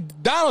mistaken, I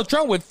think Donald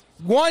Trump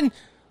won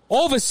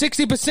over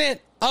 60%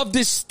 of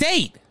this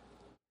state.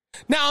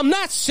 Now, I'm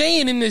not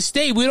saying in this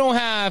state we don't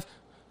have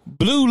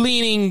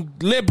blue-leaning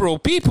liberal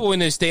people in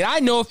this state.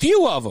 I know a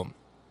few of them.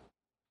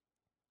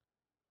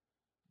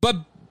 But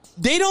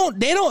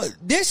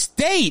this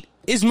state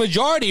is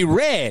majority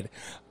red.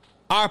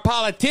 Our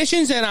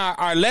politicians and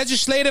our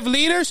legislative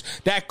leaders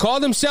that call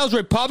themselves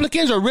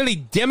Republicans are really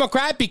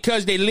Democrat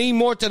because they lean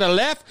more to the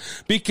left,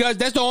 because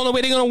that's the only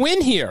way they're going to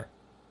win here.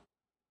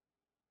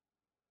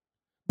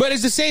 But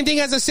it's the same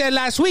thing as I said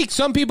last week.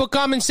 Some people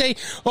come and say,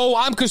 oh,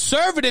 I'm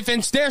conservative.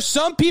 And there's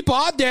some people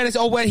out there that say,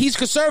 oh, well, he's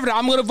conservative,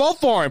 I'm going to vote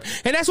for him.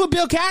 And that's what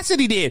Bill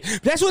Cassidy did.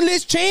 That's what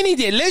Liz Cheney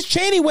did. Liz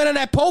Cheney went on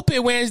that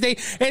pulpit Wednesday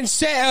and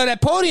said,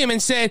 that podium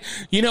and said,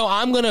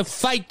 I'm going to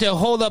fight to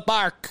hold up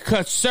our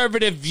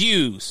conservative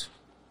views.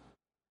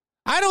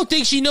 I don't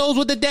think she knows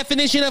what the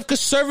definition of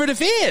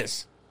conservative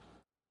is.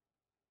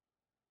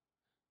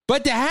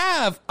 But to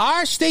have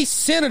our state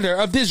senator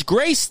of this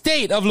great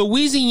state of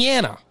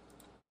Louisiana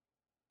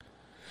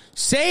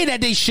say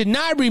that they should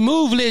not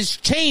remove Liz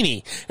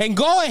Cheney and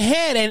go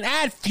ahead and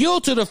add fuel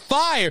to the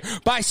fire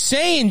by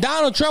saying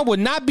Donald Trump would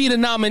not be the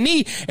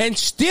nominee and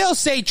still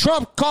say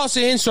Trump caused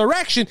an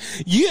insurrection,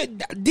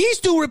 these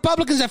two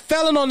Republicans have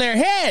fallen on their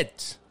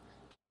heads.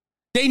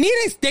 They need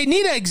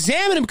to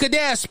examine them because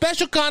they're a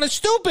special kind of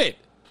stupid.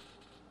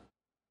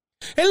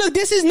 And look,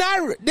 this is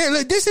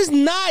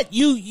not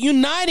you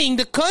uniting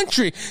the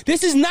country.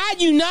 This is not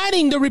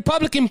uniting the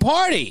Republican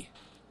Party.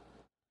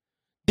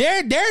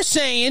 They're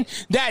saying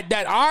that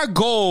our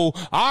goal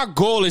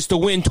is to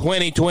win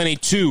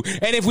 2022.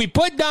 And if we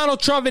put Donald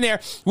Trump in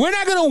there, we're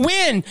not going to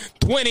win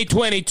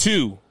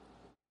 2022.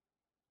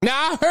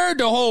 Now, I heard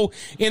the whole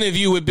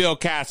interview with Bill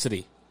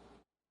Cassidy.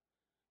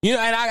 You know,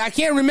 and I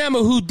can't remember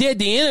who did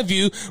the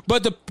interview,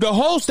 but the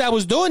host that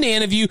was doing the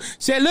interview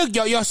said, look,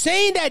 you're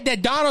saying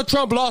that Donald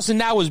Trump lost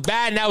and that was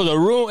bad and that was a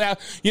ruin.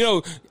 You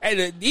know,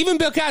 and even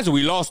Bill Cassidy,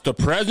 we lost the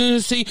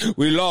presidency,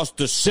 we lost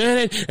the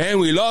Senate, and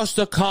we lost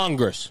the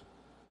Congress.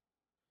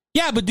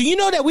 Yeah, but do you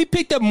know that we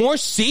picked up more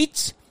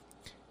seats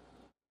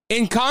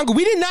in Congress?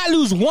 We did not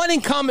lose one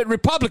incumbent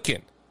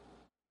Republican.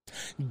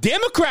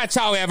 Democrats,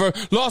 however,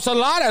 lost a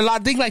lot, I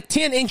think like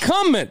 10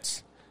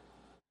 incumbents.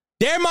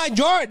 Their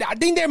majority, I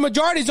think their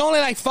majority is only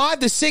like 5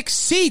 to 6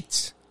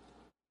 seats.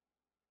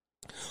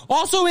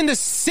 Also in the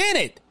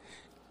Senate,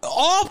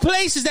 all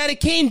places that it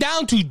came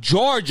down to,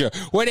 Georgia,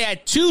 where they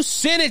had 2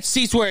 Senate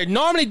seats, where it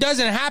normally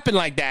doesn't happen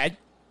like that,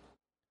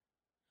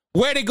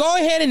 where they go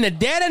ahead in the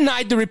dead of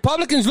night, the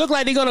Republicans look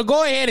like they're going to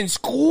go ahead and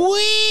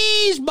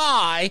squeeze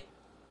by.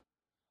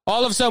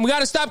 All of a sudden, we got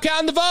to stop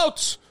counting the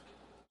votes.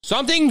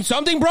 Something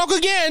broke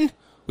again.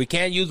 We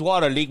can't use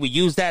water leak. We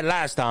used that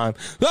last time.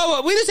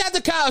 No, we just have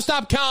to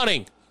stop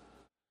counting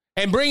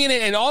and bringing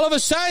it. And all of a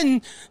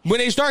sudden, when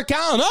they start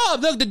counting, oh,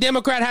 look, the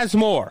Democrat has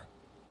more.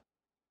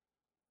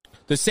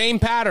 The same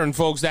pattern,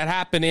 folks, that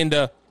happened in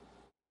the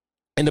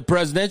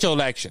presidential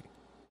election.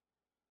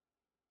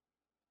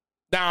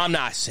 Now, I'm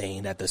not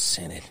saying that the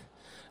Senate.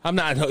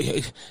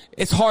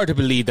 It's hard to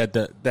believe that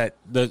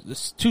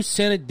the 2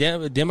 Senate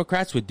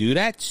Democrats would do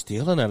that.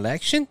 Steal an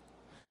election.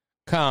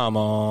 Come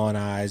on,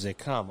 Isaac.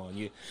 Come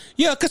on.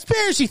 You're a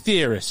conspiracy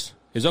theorist.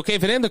 It's okay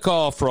for them to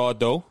call fraud,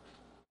 though.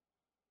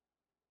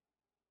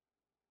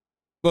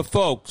 But,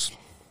 folks,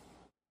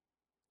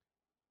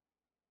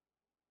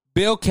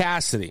 Bill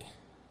Cassidy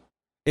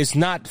is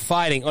not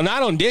fighting, or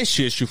not on this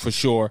issue for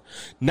sure,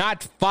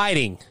 not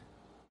fighting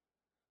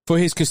for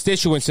his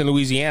constituents in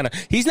Louisiana.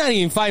 He's not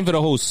even fighting for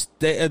the whole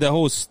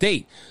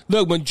state.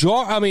 Look,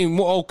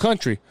 whole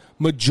country.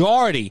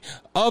 Majority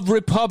of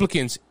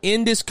Republicans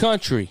in this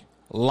country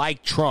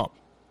like Trump.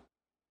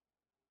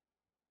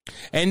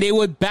 And they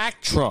would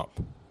back Trump.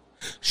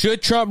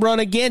 Should Trump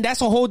run again?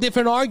 That's a whole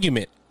different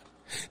argument.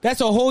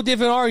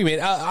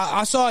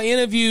 I saw an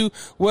interview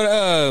with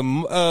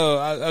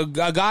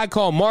a guy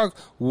called Mark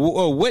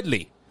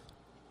Whitley.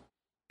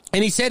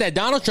 And he said that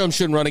Donald Trump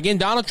shouldn't run again.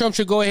 Donald Trump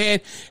should go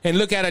ahead and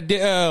look at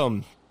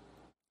a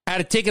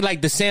ticket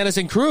like DeSantis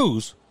and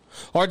Cruz,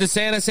 or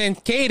DeSantis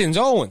and Cadence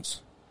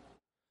Owens.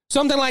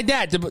 Something like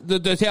that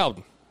to tell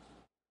them.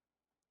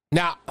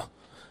 Now,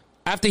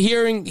 after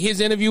hearing his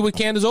interview with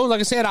Candace Owens, like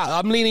I said,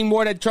 I'm leaning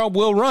more that Trump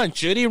will run.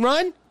 Should he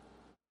run?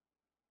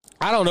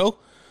 I don't know.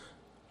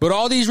 But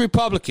all these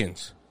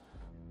Republicans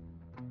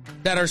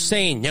that are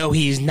saying, no,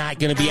 he's not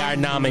going to be our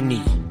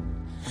nominee.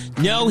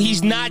 No,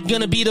 he's not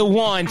going to be the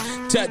one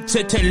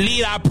to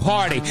lead our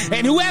party.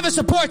 And whoever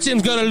supports him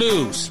is going to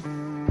lose.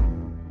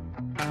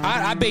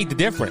 I beg the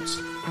difference.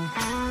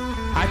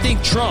 I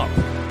think Trump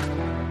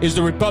is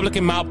the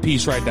Republican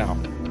mouthpiece right now.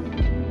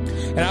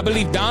 And I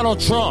believe Donald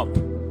Trump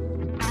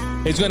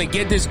is going to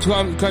get this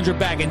country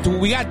back.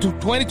 And we got to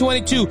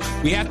 2022.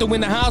 We have to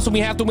win the House and we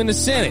have to win the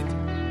Senate.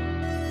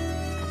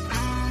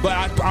 But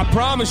I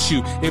promise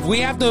you, if we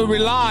have to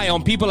rely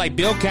on people like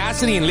Bill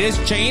Cassidy and Liz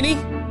Cheney,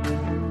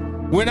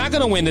 we're not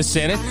going to win the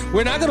Senate.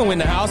 We're not going to win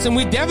the House. And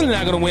we're definitely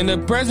not going to win the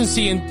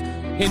presidency in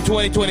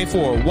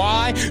 2024.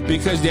 Why?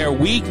 Because they're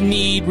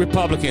weak-kneed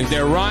Republicans.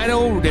 They're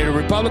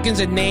Republicans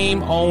in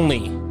name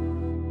only.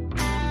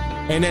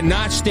 And they're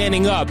not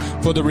standing up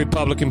for the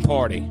Republican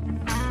Party.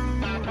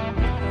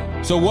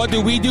 So what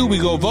do? We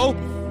go vote.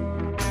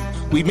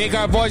 We make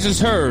our voices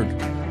heard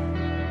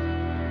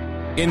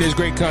in this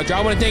great country.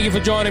 I want to thank you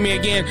for joining me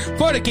again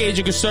for the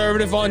Cajun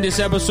Conservative on this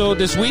episode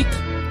this week.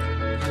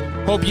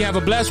 Hope you have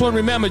a blessed one.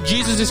 Remember,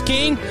 Jesus is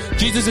King.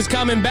 Jesus is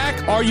coming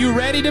back. Are you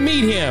ready to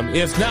meet him?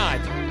 If not,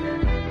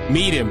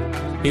 meet him.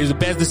 He's the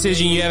best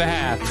decision you ever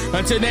have.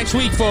 Until next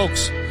week,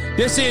 folks,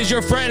 this is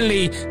your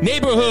friendly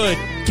neighborhood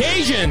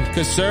Cajun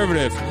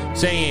Conservative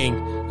saying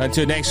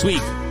until next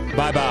week,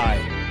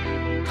 bye-bye.